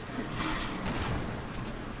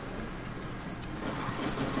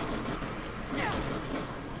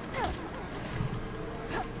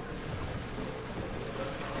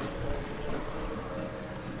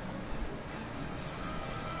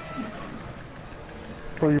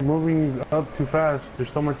 Bro, you're moving up too fast.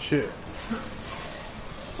 There's so much shit.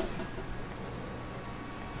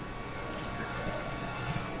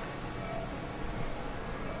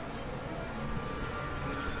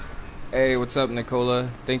 Hey, what's up,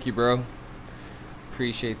 Nicola? Thank you, bro.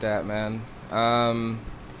 Appreciate that, man.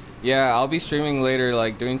 Yeah, I'll be streaming later,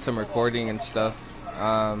 like doing some recording and stuff.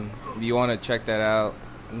 If you want to check that out,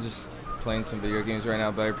 I'm just playing some video games right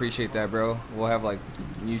now, but I appreciate that, bro. We'll have like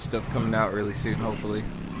new stuff coming out really soon, hopefully.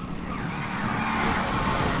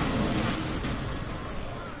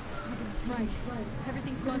 Adam's right.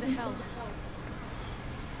 Everything's gone to hell.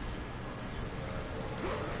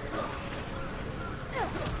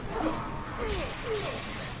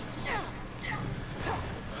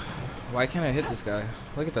 Why can't I hit this guy?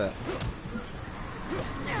 Look at that.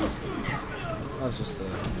 That was just a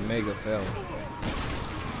mega fail.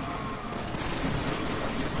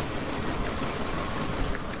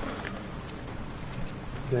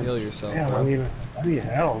 Heal yourself, Damn, bro. I need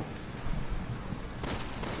help.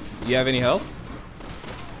 You have any help?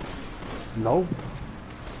 Nope.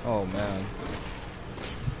 Oh, man.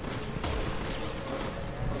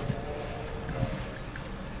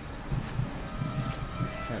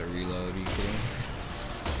 Gotta reload, are you kidding?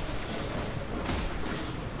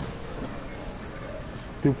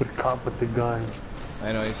 Stupid cop with the gun.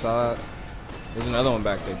 I know, you saw that. There's another one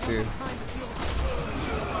back there, too.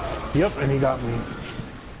 Yep, and he got me.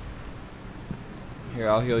 Here,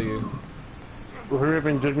 I'll heal you. Well, hurry up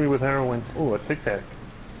and judge me with heroin. Ooh, a Tic Tac.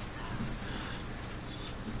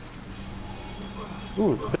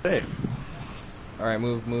 Ooh, sick. Alright,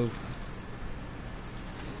 move, move.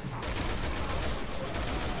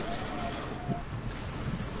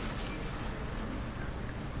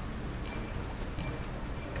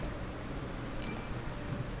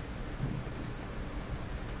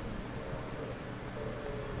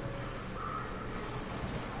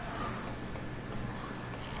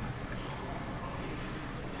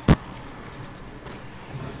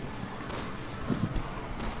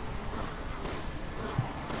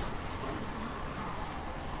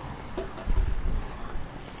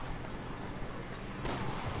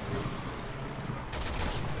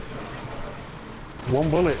 One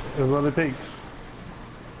bullet is what it takes.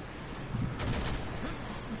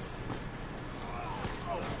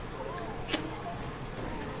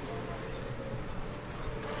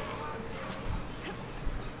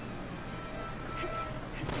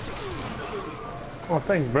 Oh,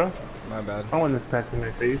 thanks, bro. My bad. I want to snatch in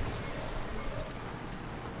my face.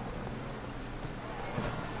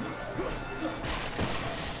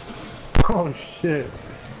 Oh shit.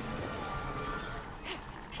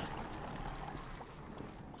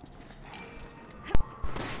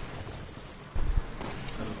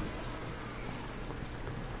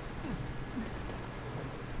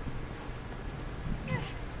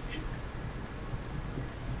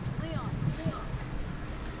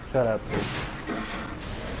 Shut up.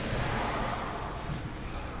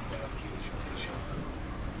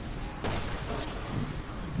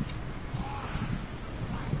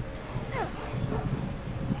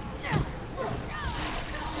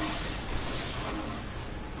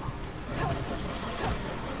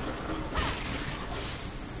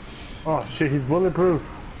 Oh shit, he's bulletproof.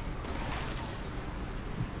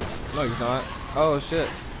 No, he's not. Oh shit.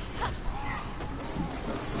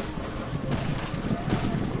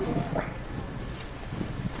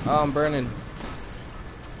 Oh, I'm burning.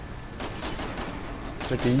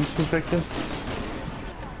 Like a yeast infection?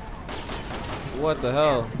 What the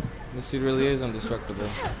hell? This dude really is indestructible.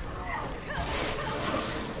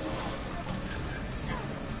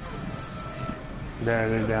 There,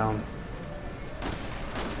 they're down.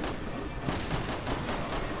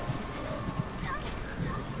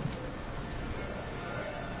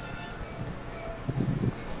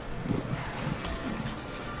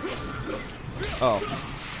 Oh.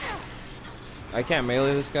 I can't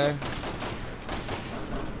melee this guy.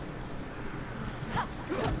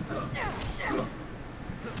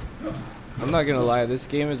 I'm not gonna lie, this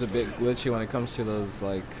game is a bit glitchy when it comes to those,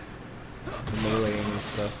 like, meleeing and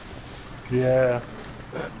stuff. Yeah.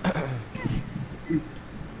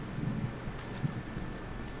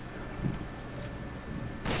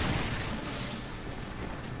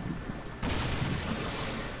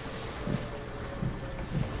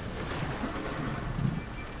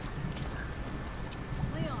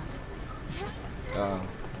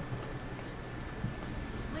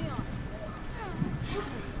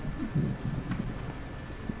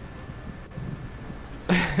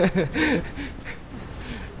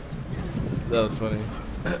 That was funny.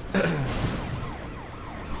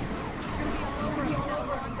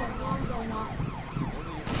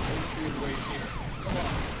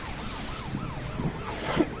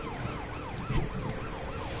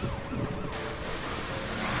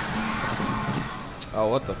 Oh,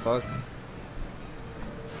 what the fuck?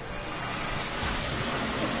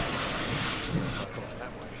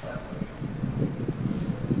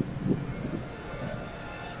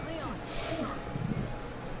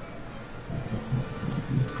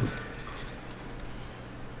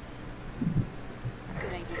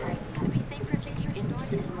 Good idea. It'd be safer if you keep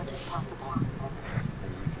indoors as much as possible.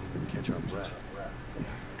 Maybe we can even catch our breath.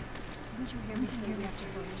 Didn't you hear me say we have to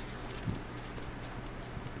hurry?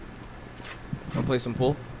 Wanna play some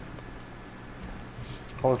pool?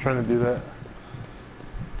 I was trying to do that.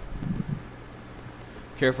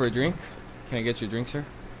 Care for a drink? Can I get you a drink, sir?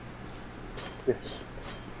 Yes.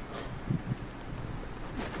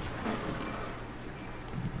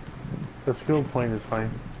 The skill point is fine.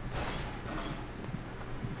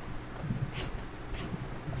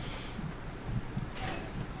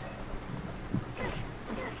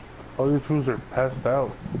 All these fools are passed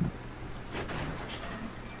out.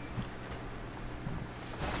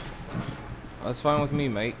 That's fine with me,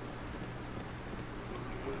 mate.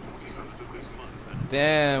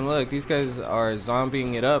 Damn, look, these guys are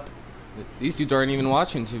zombieing it up. These dudes aren't even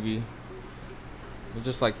watching TV. They're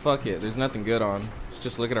just like, fuck it, there's nothing good on. Let's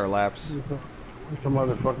just look at our laps. Some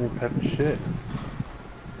motherfucking pet shit.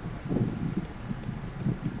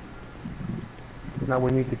 Now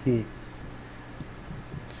we need the key.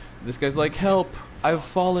 This guy's like, help! I've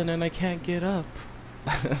fallen and I can't get up.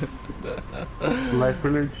 Life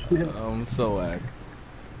related shit. I'm so whack.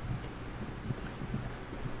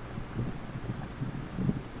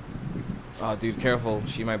 Oh, dude, careful.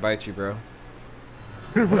 She might bite you, bro.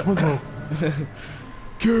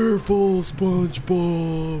 Careful,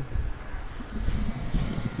 SpongeBob.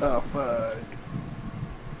 Oh fuck.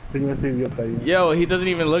 Yo, he doesn't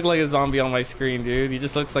even look like a zombie on my screen, dude. He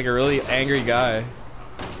just looks like a really angry guy.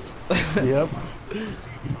 Yep.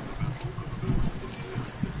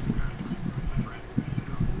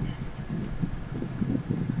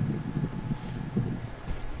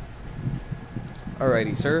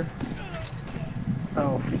 Alrighty, sir.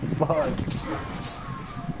 Oh fuck.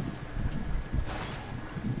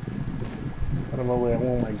 I don't know where I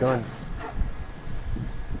want my gun.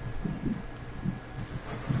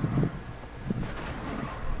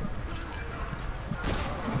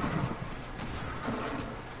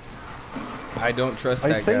 I don't trust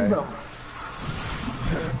that guy. Them.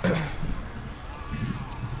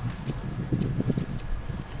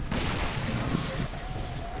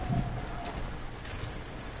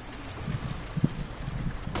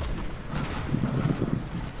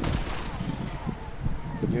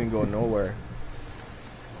 ain't going nowhere.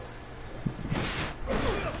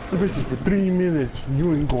 For 3 minutes,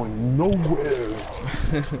 you ain't going nowhere.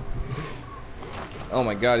 Oh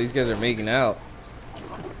my god, these guys are making out.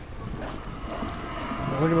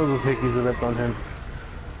 Look at all those hickeys that left on him.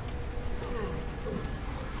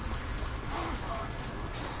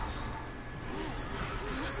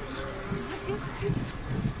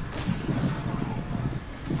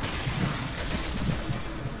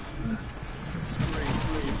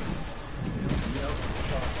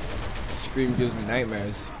 Scream gives me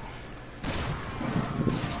nightmares.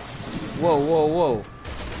 Whoa, whoa, whoa.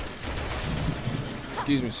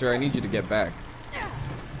 Excuse me, sir, I need you to get back.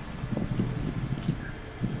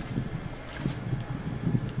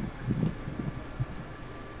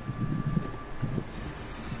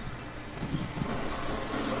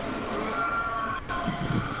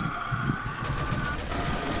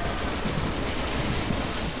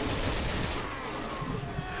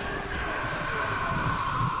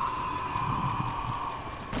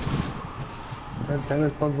 That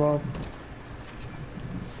tennis SpongeBob.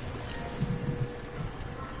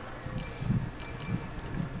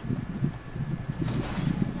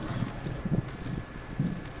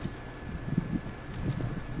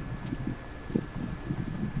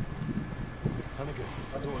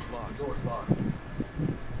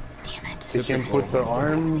 They can put the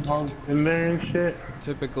arm in there and shit.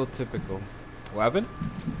 Typical. What happened?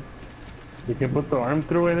 You can put the arm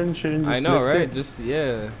through it and shit. And just I know, lift right? it. Just,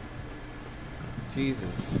 yeah.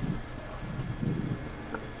 Jesus.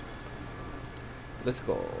 Let's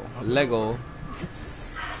go. Lego.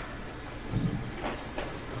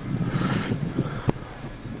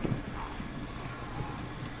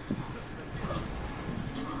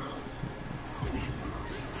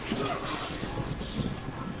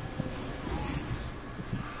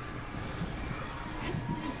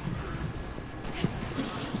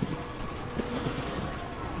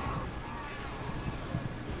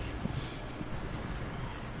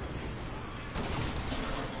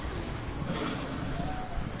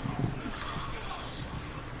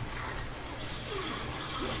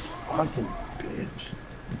 Fucking bitch.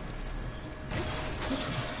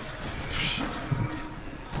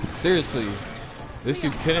 Seriously. This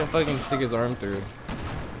dude couldn't fucking stick his arm through.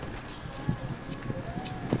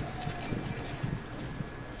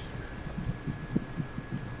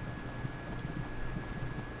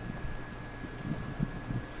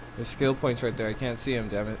 There's skill points right there. I can't see him,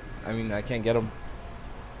 damn it. I mean, I can't get him.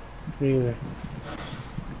 Me either.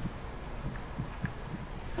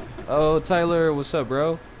 Oh, Tyler, what's up,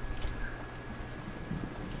 bro?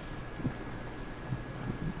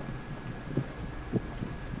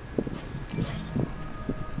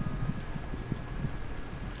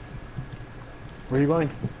 Where are you going?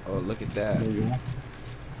 Oh, look at that. There you go.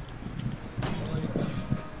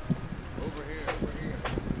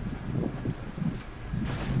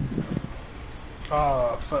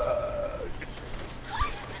 Oh, fuck.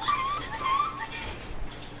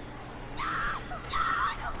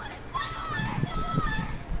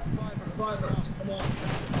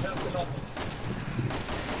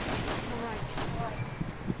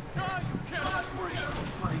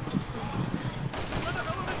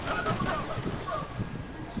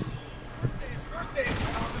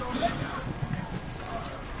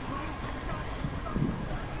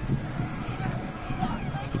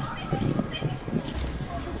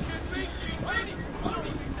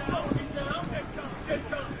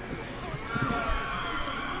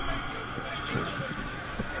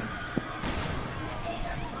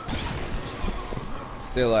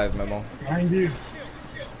 Stay alive, Memo. Behind you.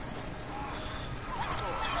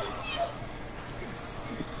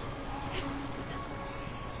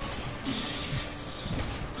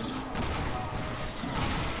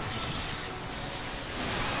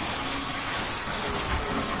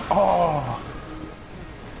 Oh,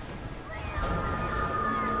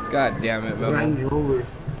 God damn it, ran Memo. you over.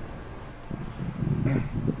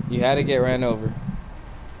 You had to get ran over.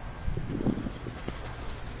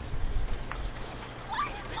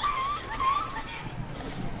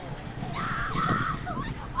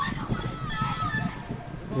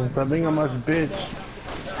 Stop being a much bitch.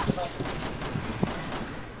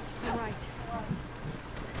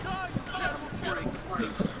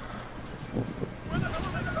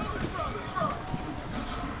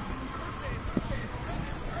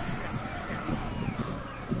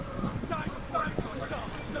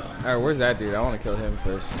 Alright, where's that dude? I want to kill him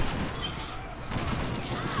first.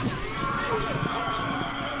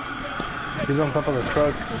 He's on top of the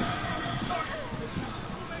truck.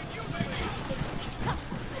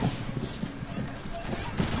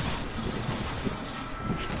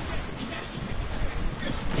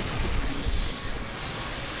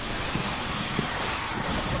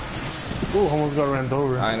 Ooh, almost got ran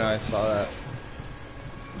over. I know, I saw that.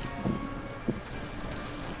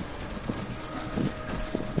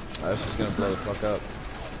 I was just gonna blow the fuck up.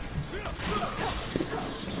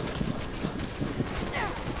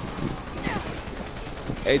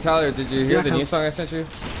 Hey Tyler, did you hear the new song I sent you?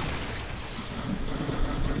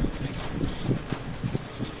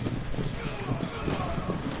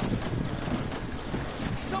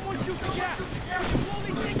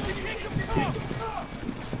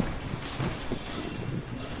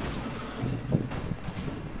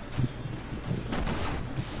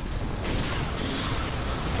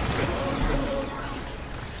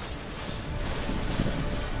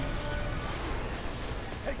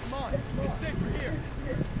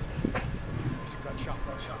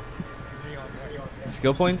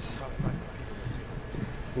 Skill points?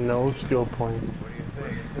 No skill points. What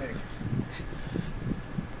do you think?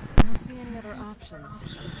 I don't see any other options.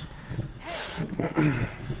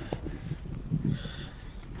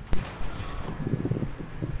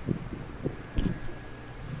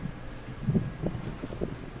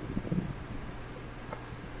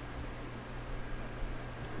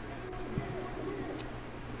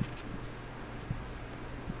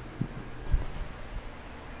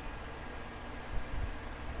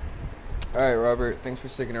 Alright, Robert. Thanks for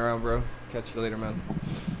sticking around, bro. Catch you later, man.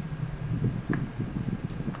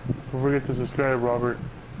 Don't forget to subscribe, Robert.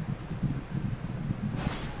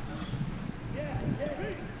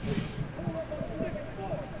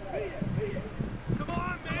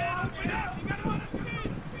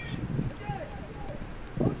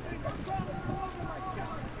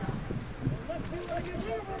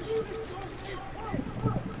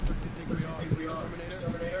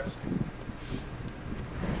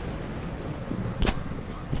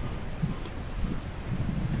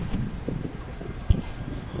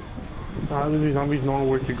 How do these zombies know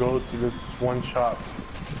where to go to this one shot?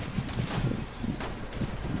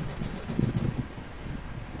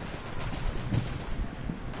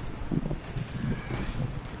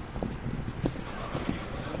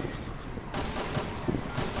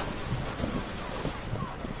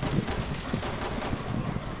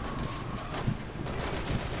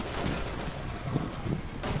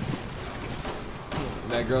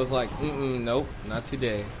 That girl's like, nope, not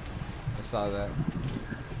today. I saw that.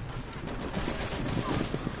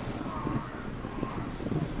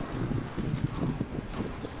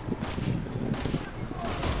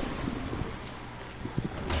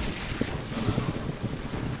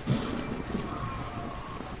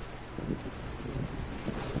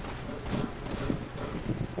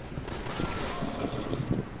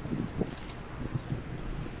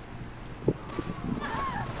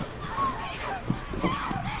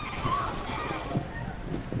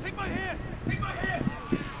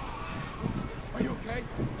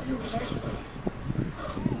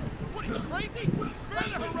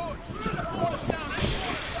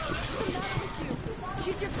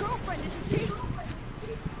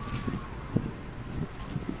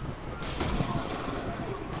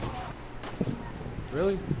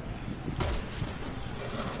 Really?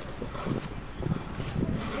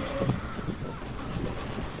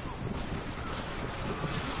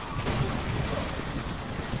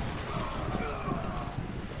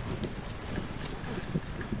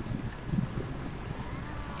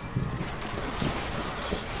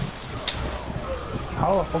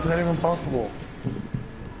 How the fuck is that even possible?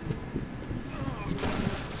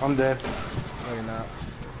 I'm dead. No, you're not.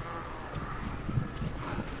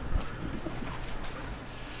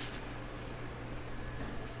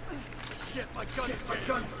 Shit, my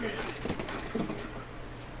gun's jammed.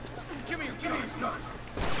 Give me your gun.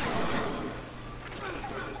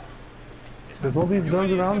 There's all these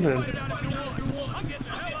guns around him. I'm getting the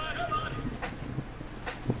hell out of here.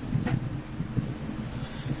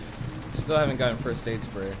 Still haven't gotten first aid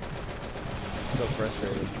spray. So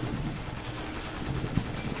frustrated.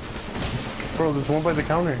 Bro, there's one by the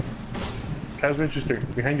counter. Cash register,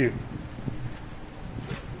 behind you.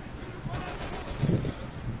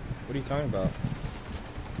 What are you talking about?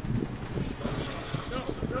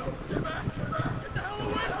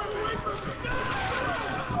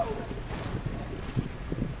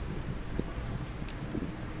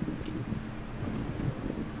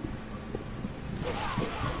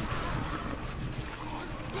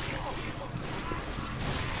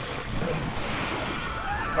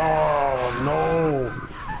 Oh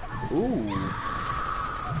no! Ooh.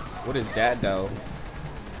 What is that though?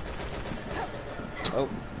 Oh.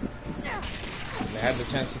 I had the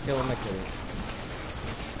chance to kill him, I killed him.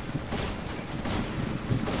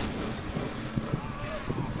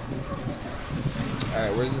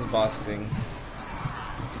 Alright, where's this boss thing?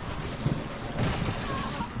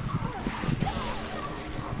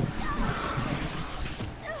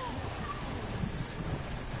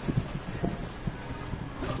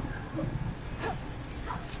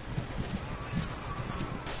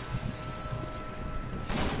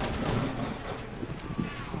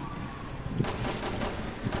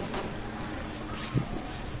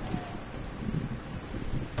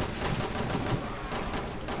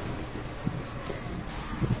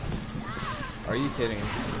 Are you kidding?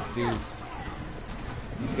 These dudes.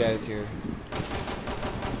 These guys here.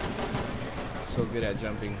 So good at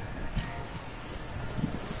jumping.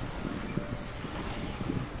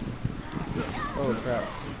 Oh crap.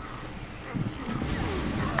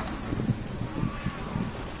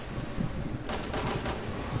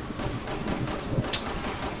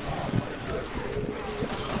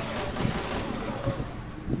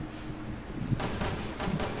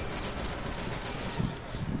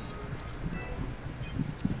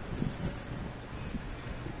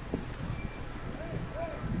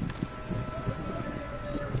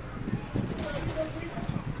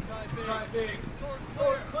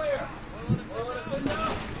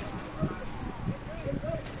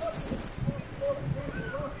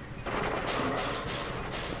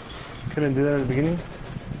 Couldn't do that at the beginning?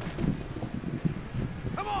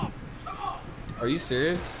 Are you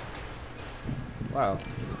serious? Wow.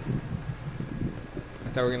 I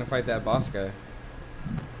thought we were gonna fight that boss guy.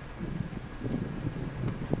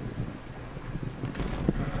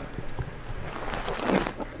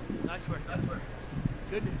 Nice work.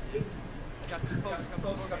 Good news is, got some folks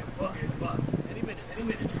coming for the bus. Any minute. If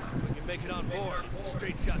we can make it on board, it's a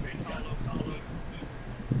straight shot to Talos all over.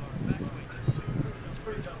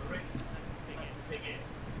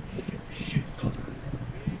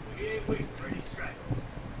 We ain't waiting for any stragglers.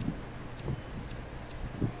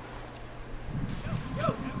 Yo,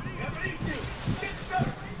 everybody do. Get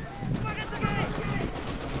started. Look at the game.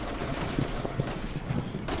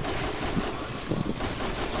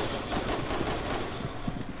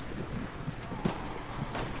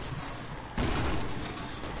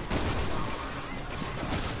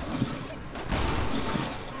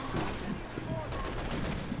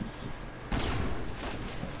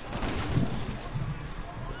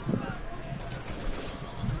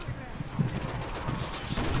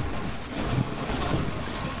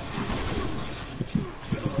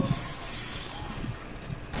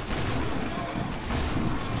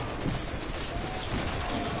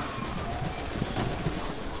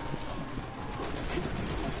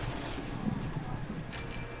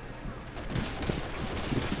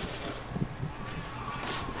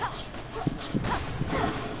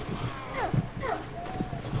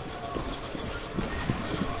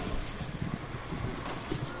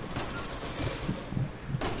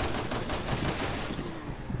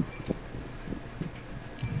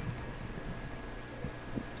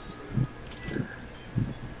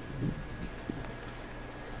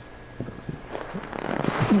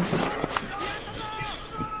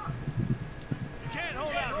 Can't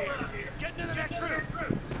hold out here. Get to the next room.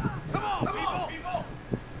 Come on, people.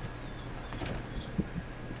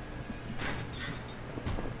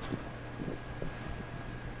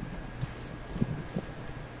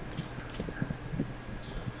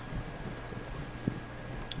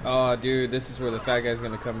 Oh, dude, this is where the fat guy's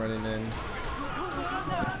gonna come running in.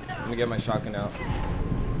 Let me get my shotgun out.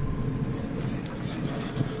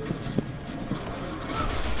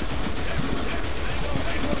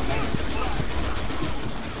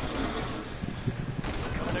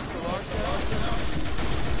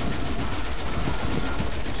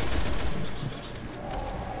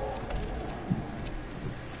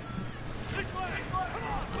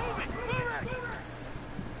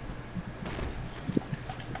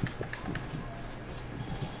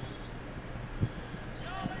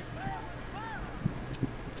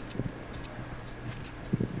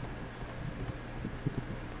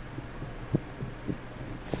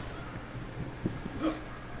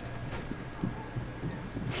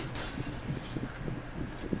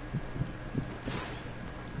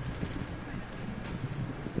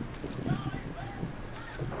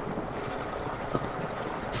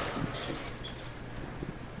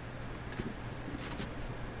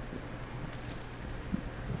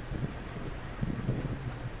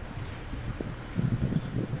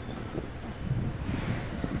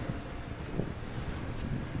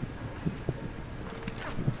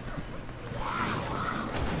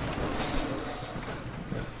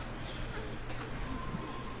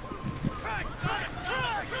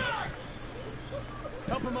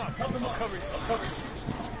 Help him up. I'll cover you.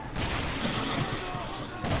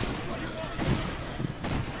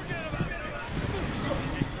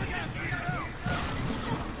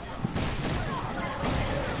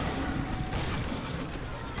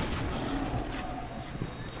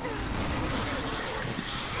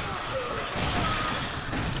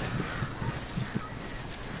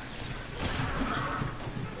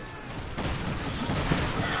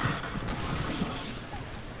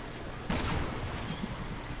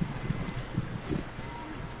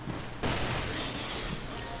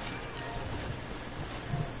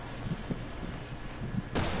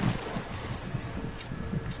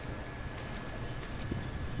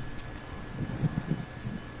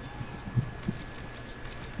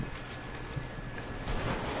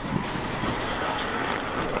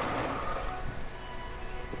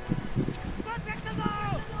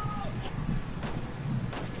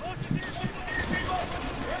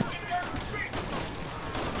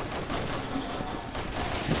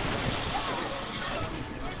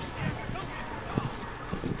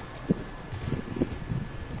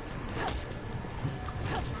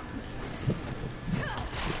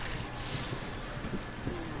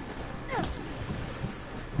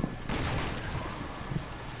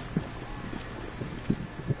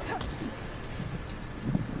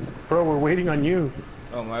 Bro, we're waiting on you.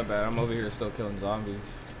 Oh, my bad. I'm over here still killing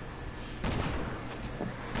zombies.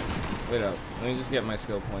 Wait up. Let me just get my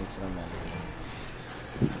skill points and I'm out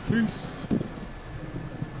of here. Peace.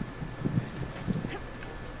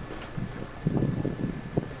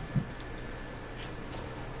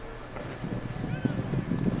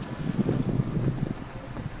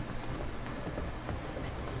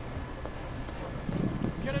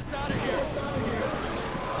 Get us out of here!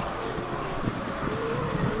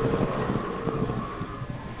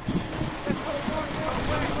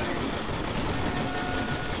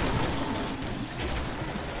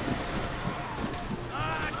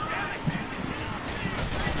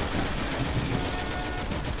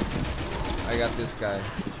 I got this guy.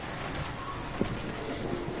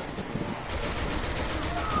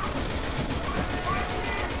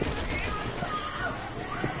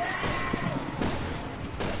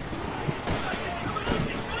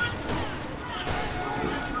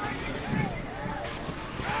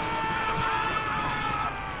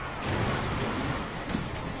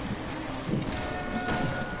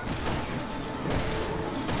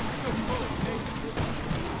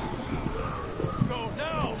 Go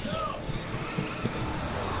now!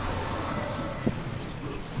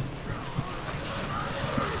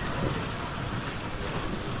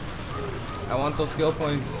 I want those skill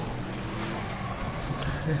points.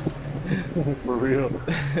 For real.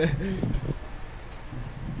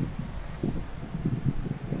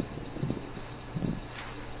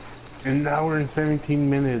 An hour and 17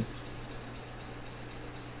 minutes.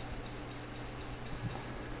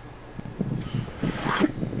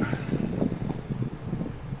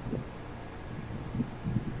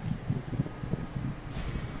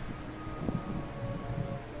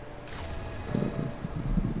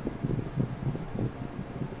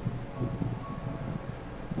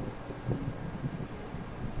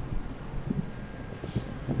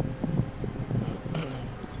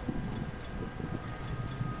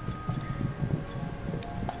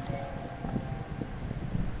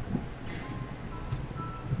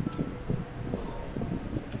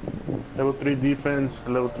 Level 3 defense,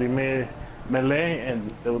 level 3 melee,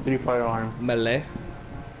 and level 3 firearm. Melee.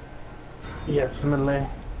 Yes, melee.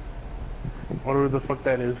 Whatever the fuck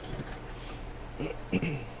that is.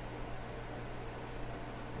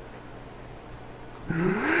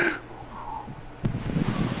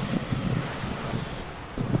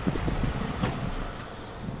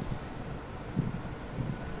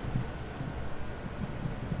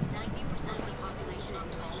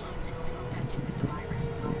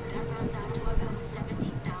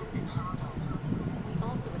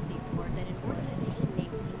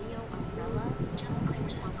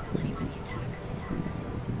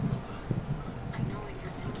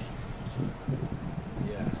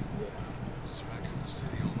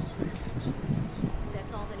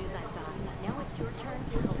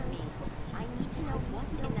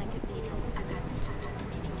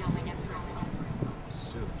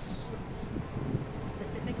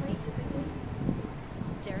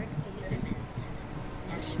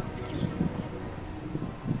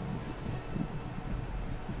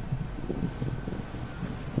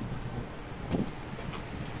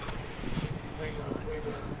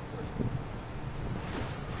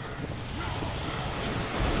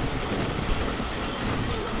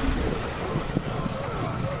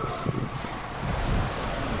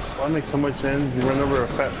 That makes so much sense. You run over a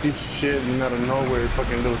fat piece of shit and out of nowhere,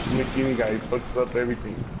 fucking little sneaky guy fucks up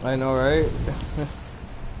everything. I know, right?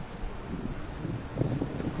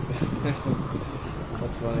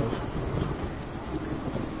 That's funny.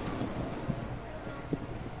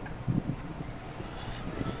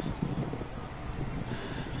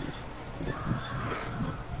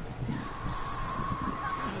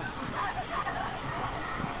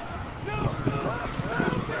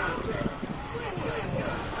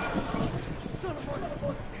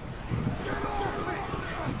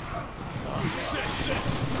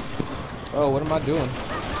 Oh, what am I doing?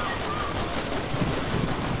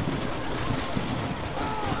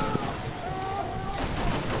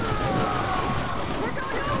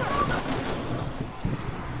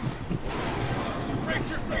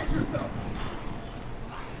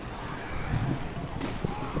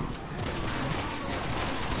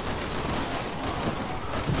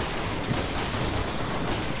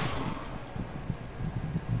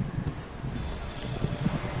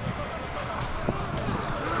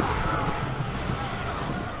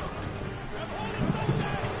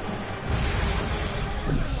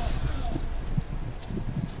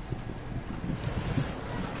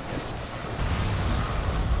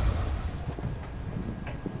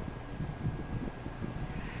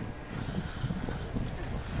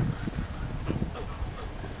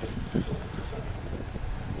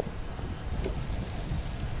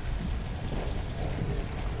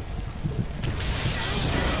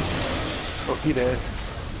 Oh, he dead.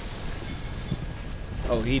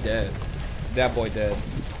 Oh, he dead. That boy dead.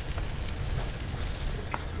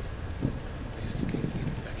 Escape the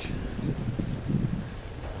infection.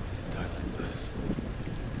 Die like this.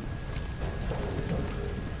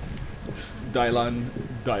 Dylan.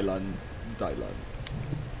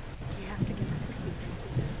 We have to get to the cathedral.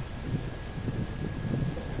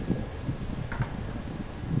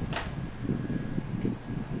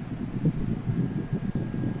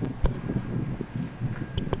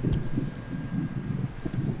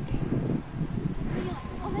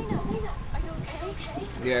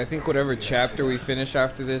 Yeah, I think whatever chapter we finish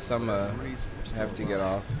after this, I'm have to get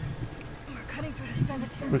off. We're cutting through the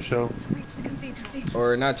cemetery For sure. to reach the cathedral.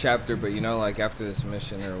 Or not chapter, but you know, like after this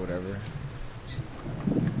mission or whatever.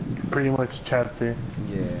 Pretty much chapter.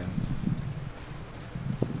 Yeah.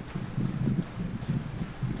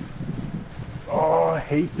 Oh, I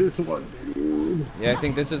hate this one, dude. Yeah, I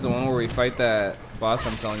think this is the one where we fight that boss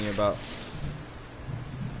I'm telling you about.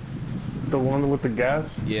 The one with the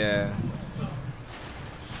gas? Yeah.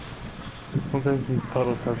 Sometimes these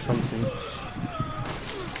puddles have something.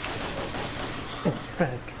 Oh, fuck.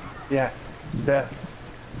 Yeah, death.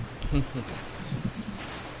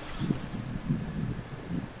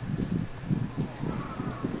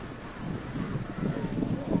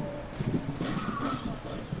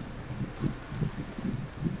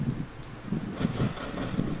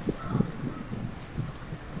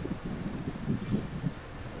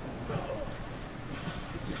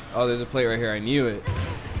 Oh, there's a plate right here. I knew it.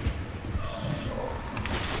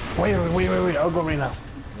 Wait. I'll go right now.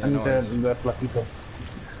 Yeah, I need no worries. that platito.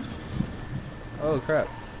 Oh, crap.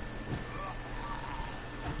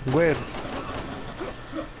 Where?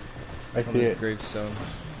 I On see this it. gravestone.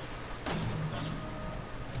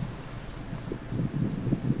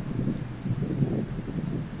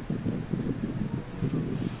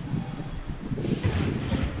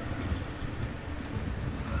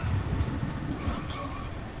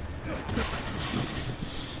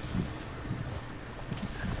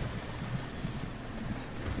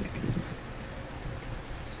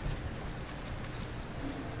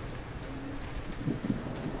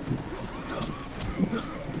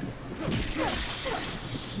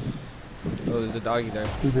 Oh, there's a doggy there.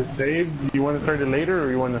 Is it saved? Do you want to start it later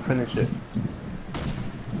or you want to finish it?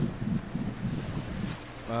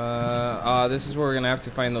 This is where we're gonna have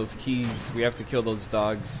to find those keys. We have to kill those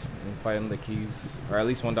dogs and find the keys. Or at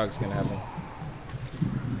least one dog's gonna have them.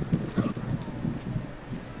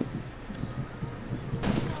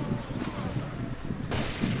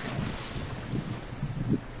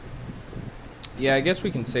 Yeah, I guess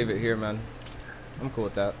we can save it here, man. I'm cool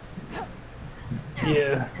with that.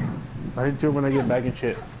 Yeah. I need to when I get back and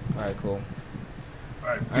shit. Alright, cool.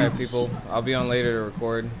 Alright. Alright, people. I'll be on later to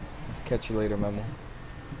record. Catch you later, Memo.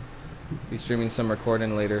 Be streaming some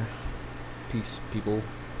recording later. Peace, people.